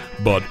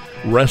 But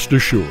rest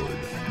assured,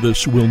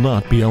 this will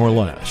not be our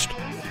last.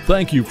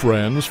 Thank you,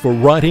 friends, for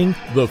riding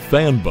the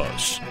Fan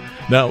Bus.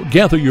 Now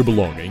gather your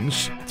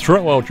belongings,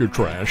 throw out your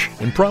trash,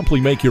 and promptly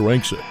make your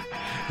exit.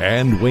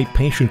 And wait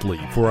patiently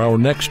for our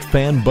next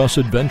Fan Bus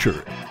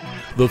adventure.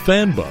 The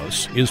Fan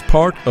Bus is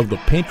part of the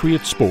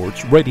Patriot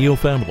Sports radio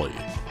family.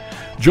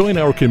 Join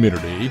our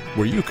community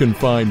where you can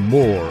find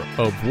more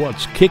of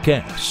what's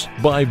kick-ass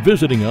by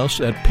visiting us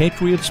at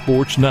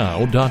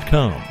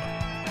patriotsportsnow.com.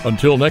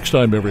 Until next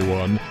time,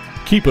 everyone,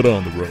 keep it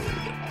on the road.